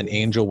like an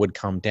angel would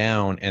come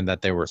down, and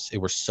that it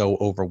were so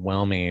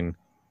overwhelming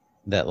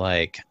that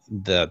like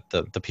the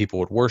people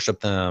would worship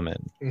them,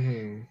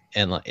 and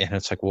and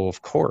it's like, well,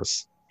 of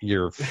course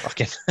you're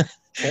fucking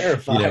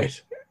terrified.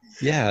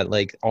 Yeah,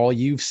 like all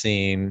you've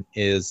seen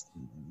is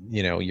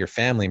your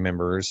family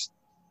members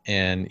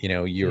and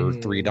your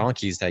 3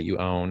 donkeys that you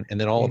own, and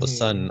then all of a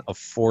sudden a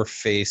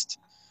 4-faced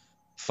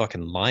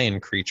fucking lion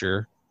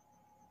creature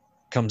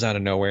comes out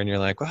of nowhere, and you're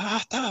like,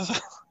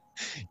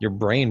 your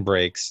brain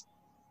breaks.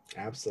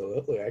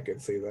 Absolutely, I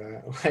could see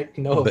that. Like,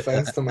 no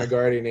offense to my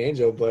guardian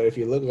angel, but if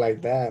you look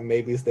like that,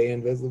 maybe stay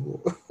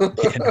invisible.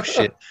 Yeah, no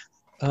shit.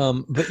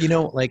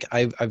 But like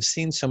I've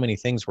seen so many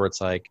things where it's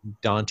like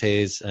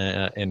Dante's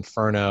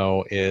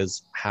Inferno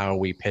is how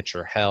we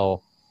picture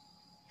hell,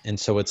 and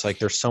so it's like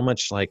there's so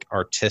much like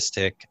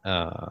artistic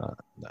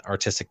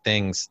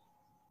things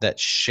that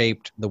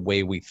shaped the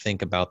way we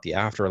think about the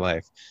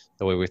afterlife,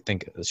 the way we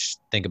think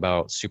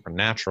about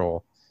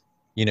supernatural.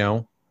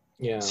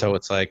 Yeah. So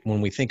it's like when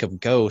we think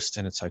of ghosts,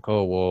 and it's like,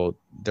 oh, well,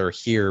 they're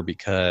here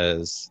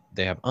because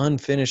they have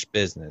unfinished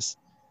business.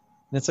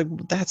 And it's like,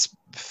 that's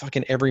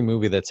fucking every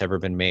movie that's ever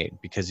been made,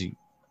 because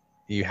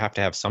you have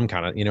to have some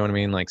kind of, you know what I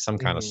mean? Like some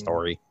kind of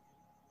story.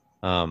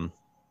 But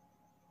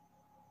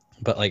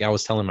like I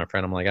was telling my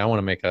friend, I'm like, I want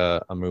to make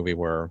a movie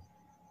where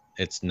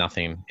it's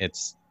nothing.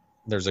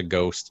 There's a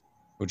ghost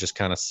who just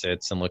kind of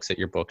sits and looks at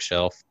your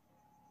bookshelf.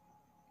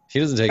 He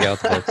doesn't take out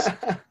the books.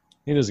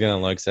 He just kind of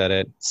looks at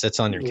it, sits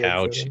on your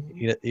couch.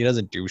 He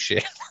doesn't do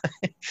shit.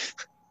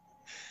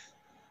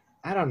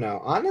 I don't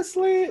know.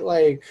 Honestly,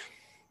 like,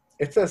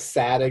 it's a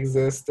sad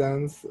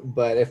existence,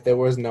 but if there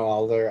was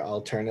no other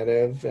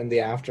alternative in the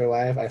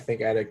afterlife, I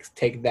think I'd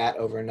take that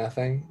over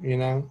nothing,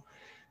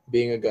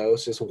 Being a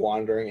ghost, just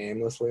wandering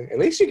aimlessly. At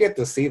least you get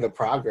to see the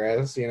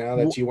progress,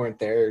 that you weren't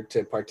there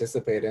to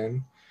participate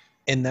in.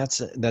 And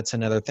that's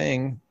another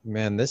thing,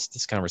 man.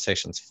 This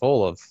conversation's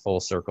full of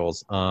full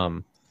circles.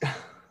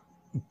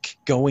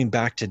 Going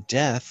back to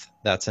death,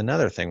 that's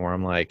another thing where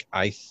I'm like,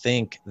 I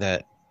think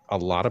that a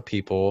lot of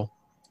people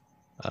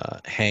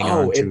hang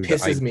on to. It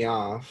pisses me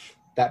off.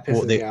 That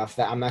pisses me off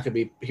that I'm not going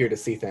to be here to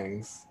see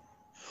things.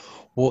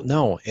 Well,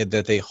 no,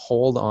 that they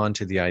hold on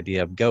to the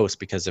idea of ghosts,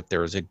 because if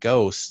there is a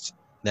ghost,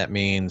 that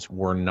means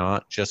we're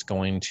not just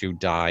going to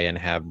die and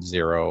have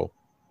zero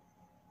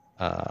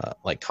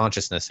like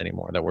consciousness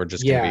anymore, that we're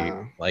just going to be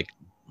Yeah.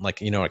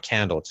 like a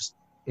candle, just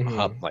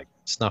Mm-hmm. like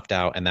snuffed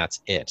out, and that's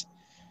it.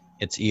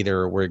 It's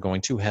either we're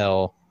going to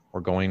hell,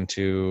 we're going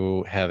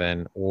to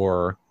heaven,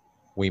 or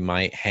we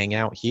might hang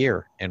out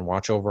here and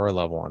watch over our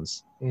loved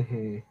ones.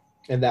 Mm-hmm.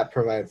 And that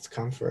provides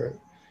comfort.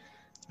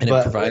 And it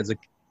But like, provides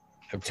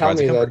tell a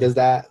me though,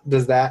 comfort.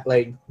 does that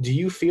like, do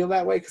you feel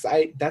that way?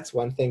 Because that's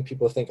one thing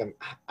people think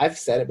I've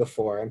said it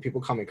before and people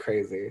call me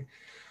crazy.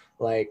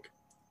 Like,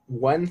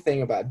 one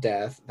thing about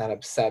death that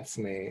upsets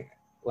me,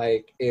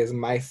 like, is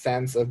my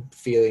sense of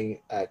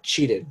feeling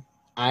cheated.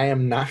 I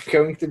am not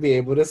going to be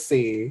able to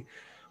see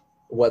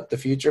what the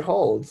future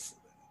holds.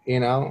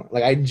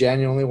 Like, I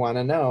genuinely want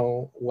to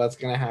know what's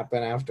going to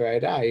happen after I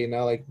die.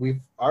 Like,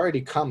 we've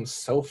already come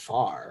so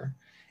far,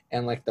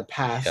 and like the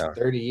past Yeah.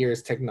 30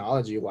 years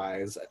technology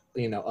wise,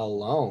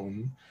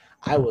 alone,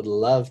 I would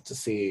love to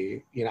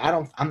see,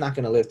 I'm not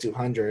going to live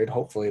 200,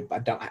 hopefully. I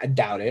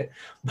doubt it,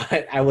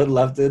 but I would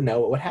love to know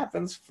what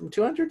happens from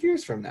 200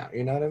 years from now.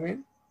 You know what I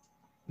mean?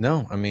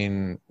 No, I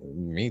mean,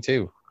 me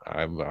too.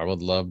 I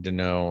would love to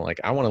know, like,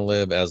 I want to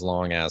live as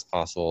long as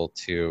possible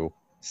to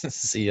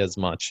see as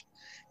much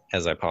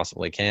as I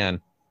possibly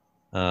can.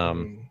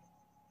 Mm-hmm.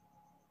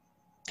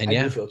 And I do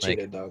yeah, feel like,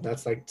 cheated though.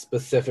 That's like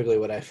specifically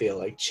what I feel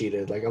like,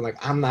 cheated. Like,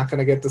 I'm not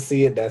gonna get to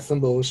see it. That's some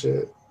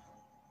bullshit.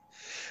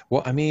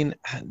 well, I mean,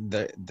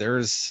 there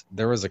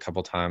was a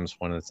couple times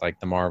when it's like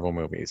the Marvel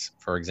movies,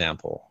 for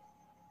example,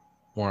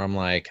 where I'm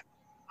like,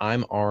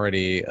 I'm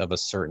already of a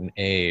certain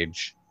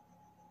age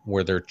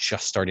where they're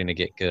just starting to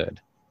get good.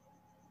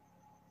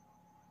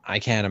 I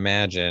can't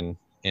imagine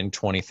in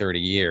 20, 30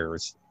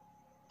 years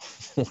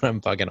when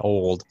I'm fucking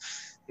old.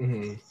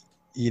 Hmm.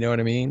 You know what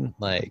I mean?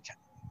 Like,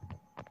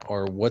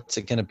 or what's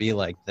it going to be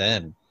like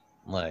then?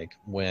 Like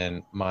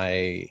when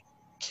my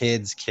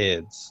kids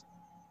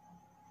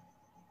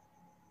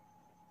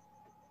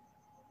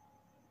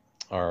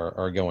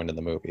are going to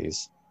the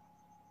movies.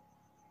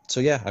 So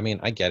yeah, I mean,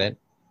 I get it.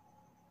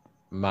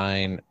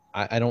 Mine,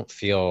 I don't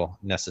feel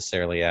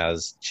necessarily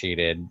as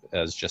cheated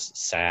as just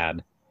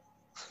sad.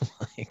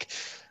 like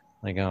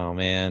like oh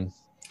man.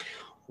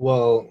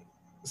 Well,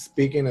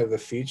 speaking of the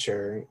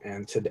future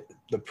and to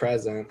the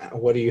present,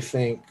 what do you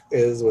think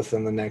is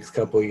within the next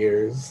couple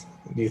years?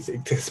 Do you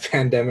think this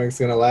pandemic's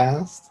gonna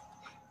last?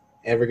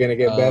 Ever gonna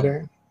get Um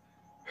better?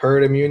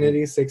 Herd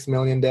immunity, 6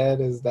 million dead,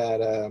 is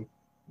that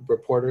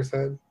reporter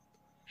said?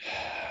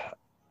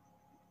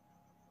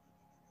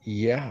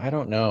 yeah, I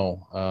don't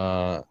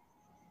know.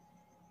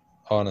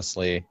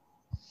 Honestly,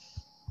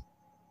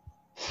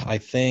 I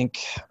think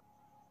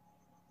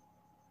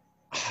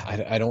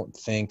I don't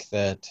think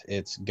that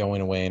it's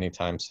going away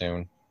anytime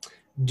soon.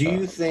 Do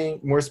you Um,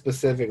 think, more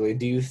specifically,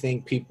 do you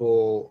think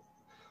people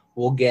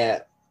will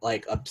get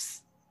like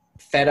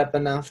fed up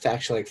enough to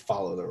actually like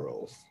follow the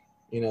rules?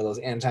 Those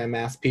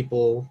anti-mask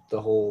people,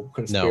 the whole no,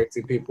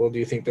 conspiracy people. Do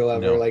you think they'll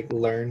ever no, like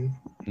learn?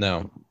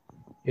 no,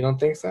 You don't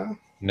think so?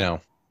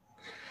 no.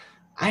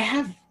 I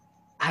have.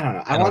 I don't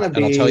know. I And want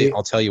to I'll be.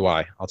 tell you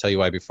why. I'll tell you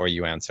why before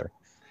you answer.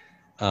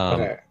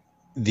 Um, Okay.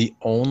 the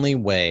only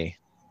way,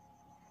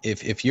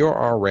 if you're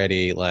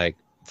already like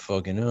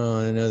fucking,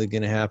 oh, I know they're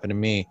gonna happen to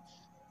me,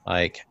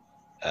 like,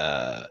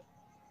 uh,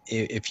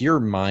 if your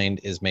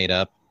mind is made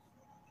up,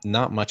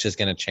 not much is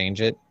gonna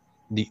change it.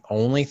 The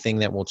only thing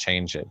that will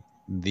change it,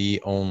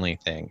 the only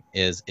thing,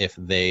 is if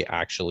they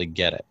actually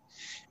get it.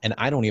 And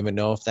I don't even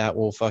know if that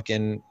will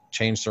fucking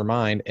change their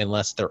mind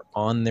unless they're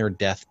on their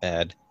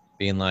deathbed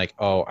being like,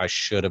 oh, I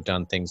should have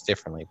done things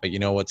differently. But you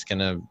know what's going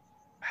to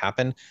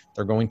happen?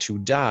 They're going to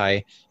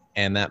die,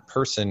 and that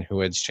person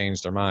who has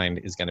changed their mind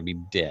is going to be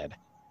dead.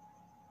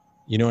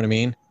 You know what I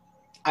mean?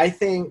 I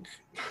think.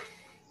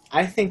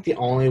 I think the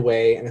only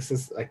way, and this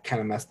is like kind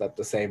of messed up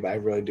to say, but I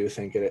really do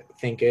think it.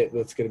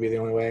 That's going to be the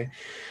only way.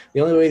 The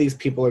only way these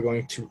people are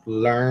going to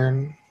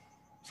learn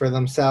for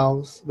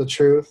themselves the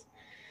truth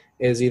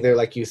is either,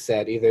 like you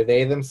said, either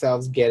they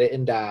themselves get it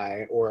and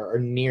die, or are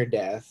near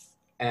death,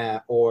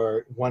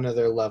 or one of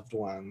their loved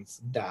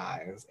ones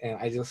dies. And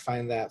I just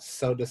find that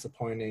so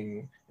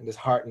disappointing and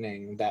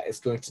disheartening that it's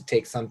going to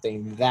take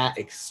something that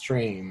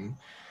extreme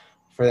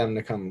for them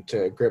to come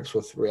to grips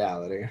with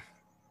reality.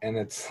 And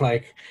it's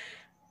like,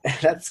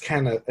 that's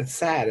kind of, it's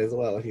sad as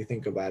well if you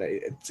think about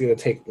it. It's going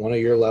to take one of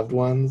your loved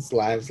ones'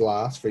 lives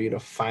lost for you to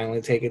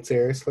finally take it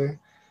seriously.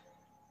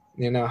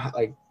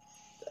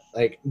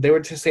 Like they were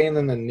just saying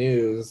in the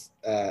news,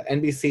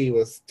 NBC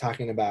was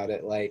talking about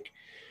it. Like,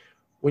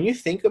 when you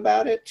think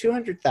about it,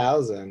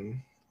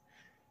 200,000,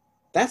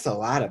 that's a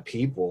lot of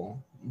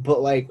people.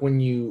 But like when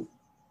you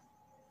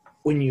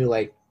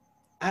like,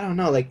 I don't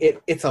know, like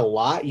it's a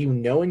lot.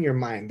 In your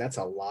mind that's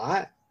a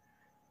lot.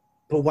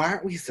 But why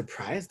aren't we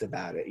surprised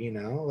about it?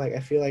 Like, I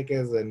feel like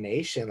as a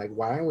nation, like,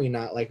 why are we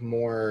not like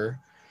more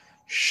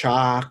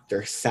shocked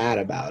or sad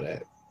about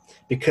it?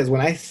 Because when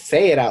I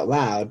say it out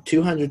loud,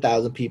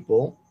 200,000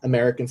 people,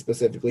 Americans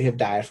specifically, have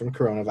died from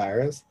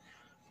coronavirus.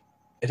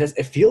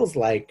 It feels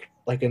like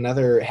like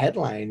another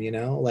headline, you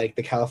know, like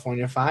the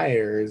California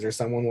fires or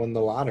someone won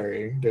the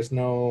lottery. There's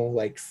no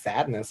like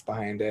sadness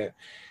behind it,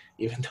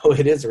 even though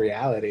it is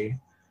reality.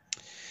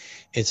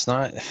 It's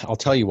not. I'll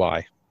tell you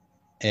why,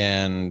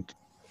 and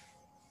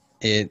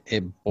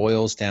it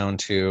boils down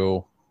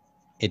to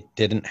it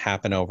didn't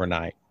happen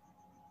overnight.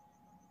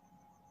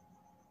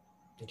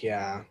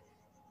 Yeah,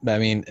 I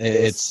mean,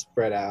 it's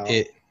spread out.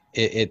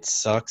 It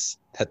sucks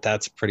that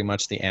that's pretty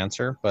much the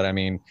answer. But I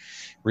mean,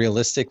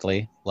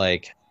 realistically,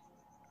 like,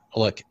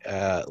 look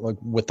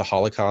with the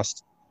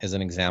Holocaust as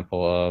an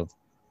example of,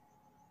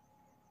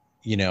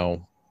 you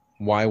know,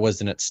 why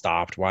wasn't it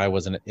stopped? Why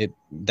wasn't it?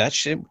 That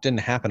shit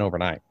didn't happen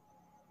overnight.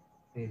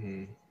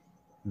 Mm-hmm.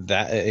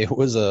 That it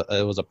was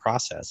a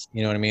process.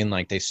 You know what I mean?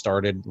 Like they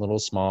started a little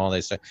small. They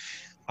said,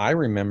 I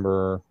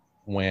remember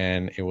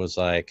when it was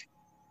like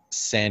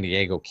San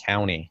Diego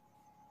County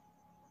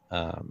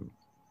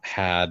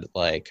had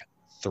like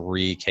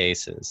 3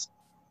 cases,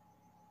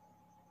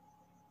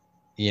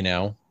 you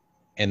know,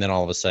 and then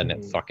all of a sudden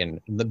it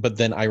fucking. But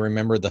then I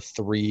remember the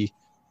 3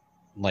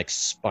 like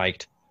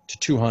spiked to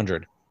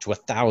 200 to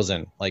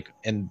 1,000, like,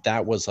 and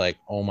that was like,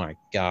 oh my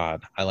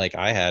god,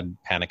 I had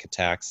panic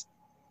attacks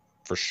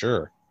for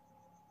sure.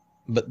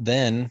 But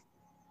then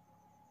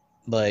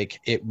like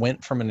it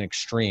went from an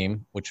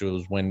extreme, which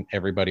was when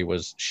everybody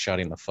was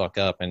shutting the fuck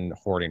up and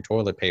hoarding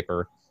toilet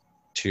paper,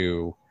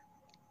 to,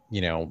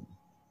 you know,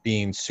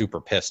 being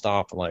super pissed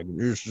off, like,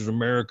 this is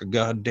America,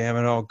 god damn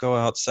it, I'll go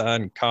outside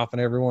and cough in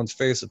everyone's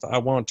face if I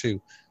want to.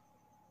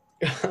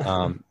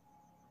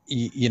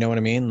 You know what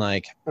I mean?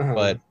 Like,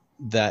 but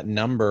that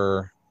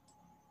number,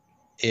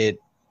 it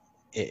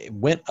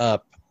went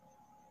up,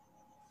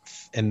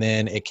 and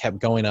then it kept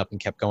going up and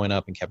kept going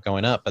up and kept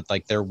going up. But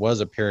like there was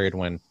a period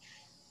when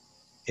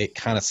it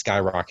kind of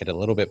skyrocketed a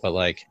little bit, but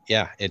like,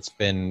 yeah,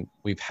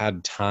 we've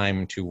had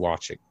time to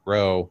watch it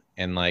grow.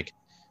 And like,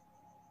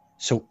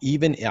 so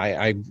even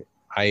I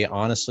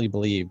honestly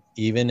believe,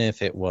 even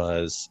if it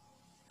was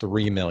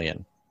 3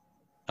 million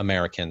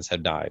Americans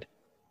had died,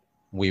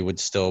 we would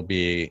still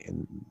be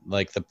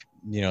like, the,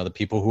 you know, the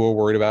people who are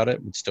worried about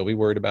it would still be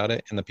worried about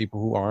it, and the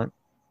people who aren't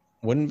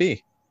wouldn't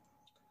be.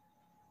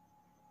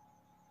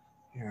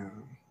 Yeah.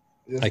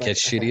 Like as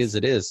shitty as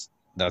it is,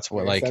 that's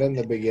what, like I said in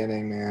the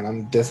beginning, man,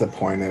 I'm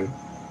disappointed.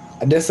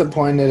 I'm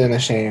disappointed and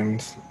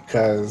ashamed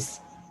because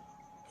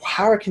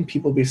how can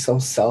people be so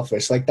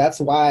selfish? Like that's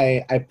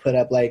why I put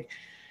up like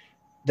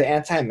the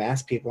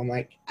anti-mask people. I'm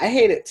like, I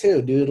hate it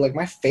too, dude. Like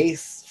my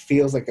face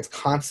feels like it's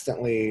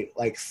constantly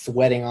like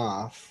sweating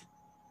off.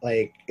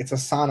 Like it's a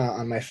sauna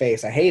on my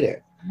face. I hate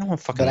it. no one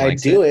fucking But I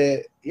likes do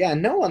it. Yeah,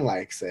 no one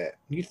likes it.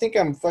 You think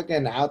I'm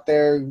fucking out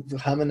there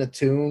humming a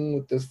tune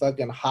with this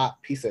fucking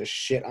hot piece of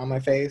shit on my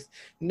face?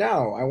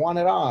 No, I want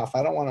it off.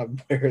 I don't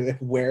want to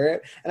wear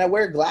it. And I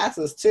wear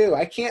glasses too.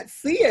 I can't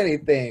see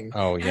anything.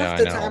 Oh yeah, Half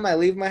the time I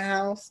leave my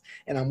house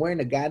and I'm wearing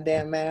a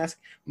goddamn mask,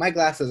 my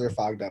glasses are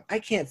fogged up. I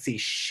can't see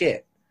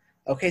shit.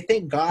 Okay,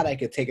 thank God I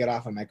could take it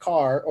off in my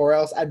car, or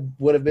else I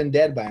would have been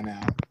dead by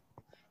now.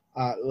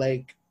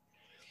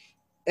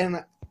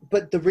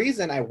 But the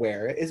reason I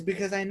wear it is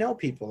because I know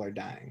people are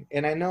dying.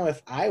 And I know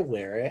if I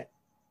wear it,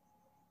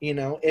 you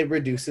know, it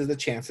reduces the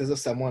chances of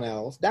someone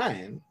else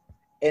dying.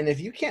 And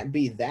if you can't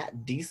be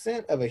that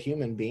decent of a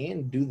human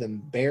being, do the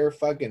bare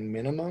fucking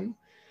minimum,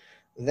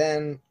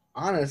 then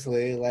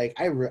honestly, like,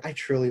 I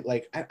truly,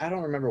 like, I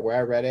don't remember where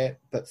I read it,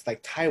 but it's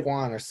like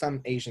Taiwan or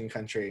some Asian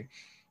country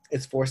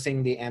is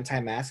forcing the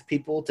anti-mask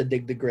people to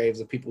dig the graves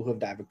of people who have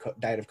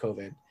died of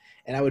COVID.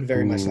 And I would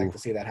very much like to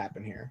see that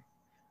happen here.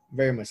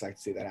 Very much like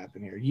to see that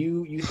happen here.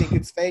 You think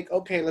it's fake?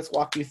 Okay, let's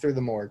walk you through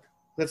the morgue.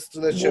 Let's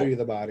show you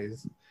the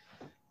bodies.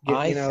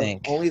 I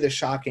think only the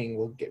shocking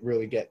will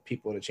really get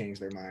people to change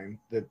their mind.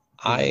 The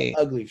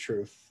ugly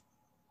truth.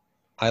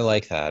 I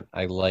like that.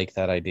 I like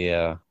that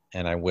idea,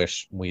 and I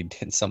wish we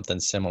did something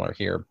similar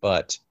here.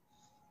 But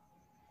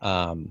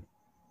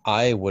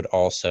I would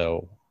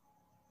also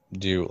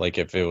do, like,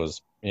 if it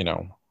was, you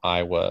know,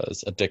 I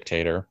was a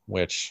dictator,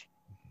 which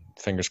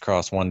fingers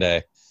crossed one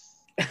day.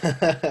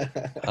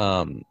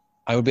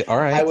 I would be all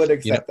right. I would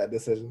accept that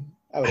decision.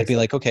 I'd be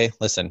like, okay,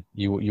 listen,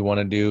 you want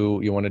to do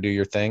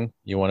your thing.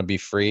 You want to be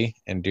free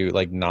and do,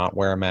 like, not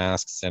wear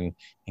masks and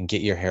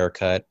get your hair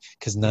cut,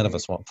 because none of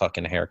us want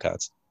fucking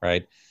haircuts,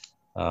 right?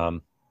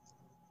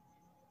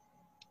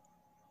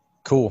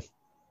 Cool.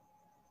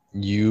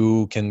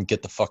 You can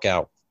get the fuck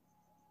out,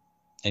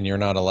 and you're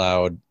not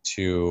allowed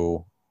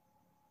to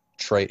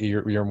trade.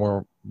 You're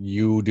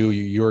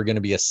going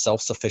to be a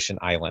self-sufficient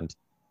island.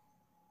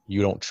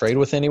 You don't trade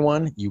with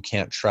anyone. You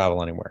can't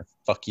travel anywhere.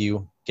 Fuck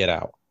you. Get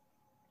out.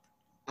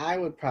 I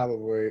would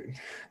probably,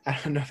 I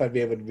don't know if I'd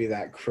be able to be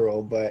that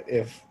cruel, but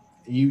if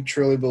you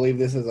truly believe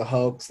this is a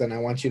hoax, then I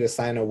want you to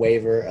sign a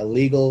waiver, a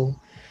legal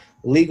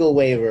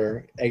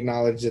waiver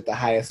acknowledged at the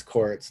highest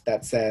courts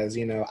that says,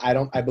 you know,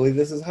 I believe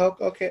this is hoax.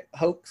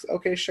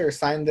 Okay, sure.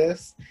 Sign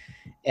this.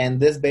 And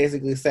this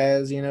basically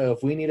says, you know,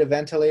 if we need a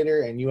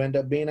ventilator and you end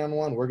up being on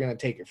one, we're going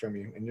to take it from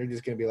you and you're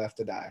just going to be left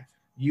to die.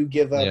 You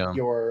give up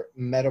your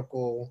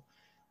medical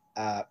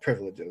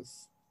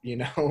privileges.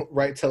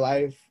 right to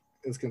life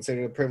is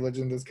considered a privilege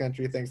in this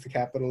country thanks to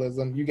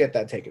capitalism, you get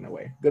that taken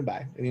away.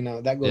 Goodbye.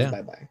 That goes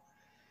bye-bye.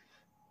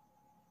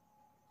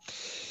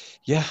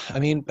 Yeah, I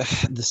mean,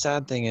 the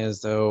sad thing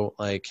is, though,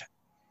 like,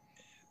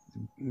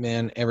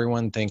 man,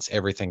 everyone thinks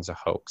everything's a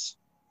hoax.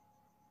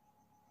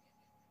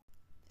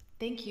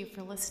 Thank you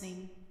for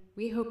listening.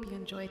 We hope you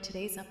enjoyed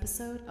today's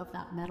episode of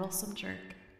That Meddlesome Jerk.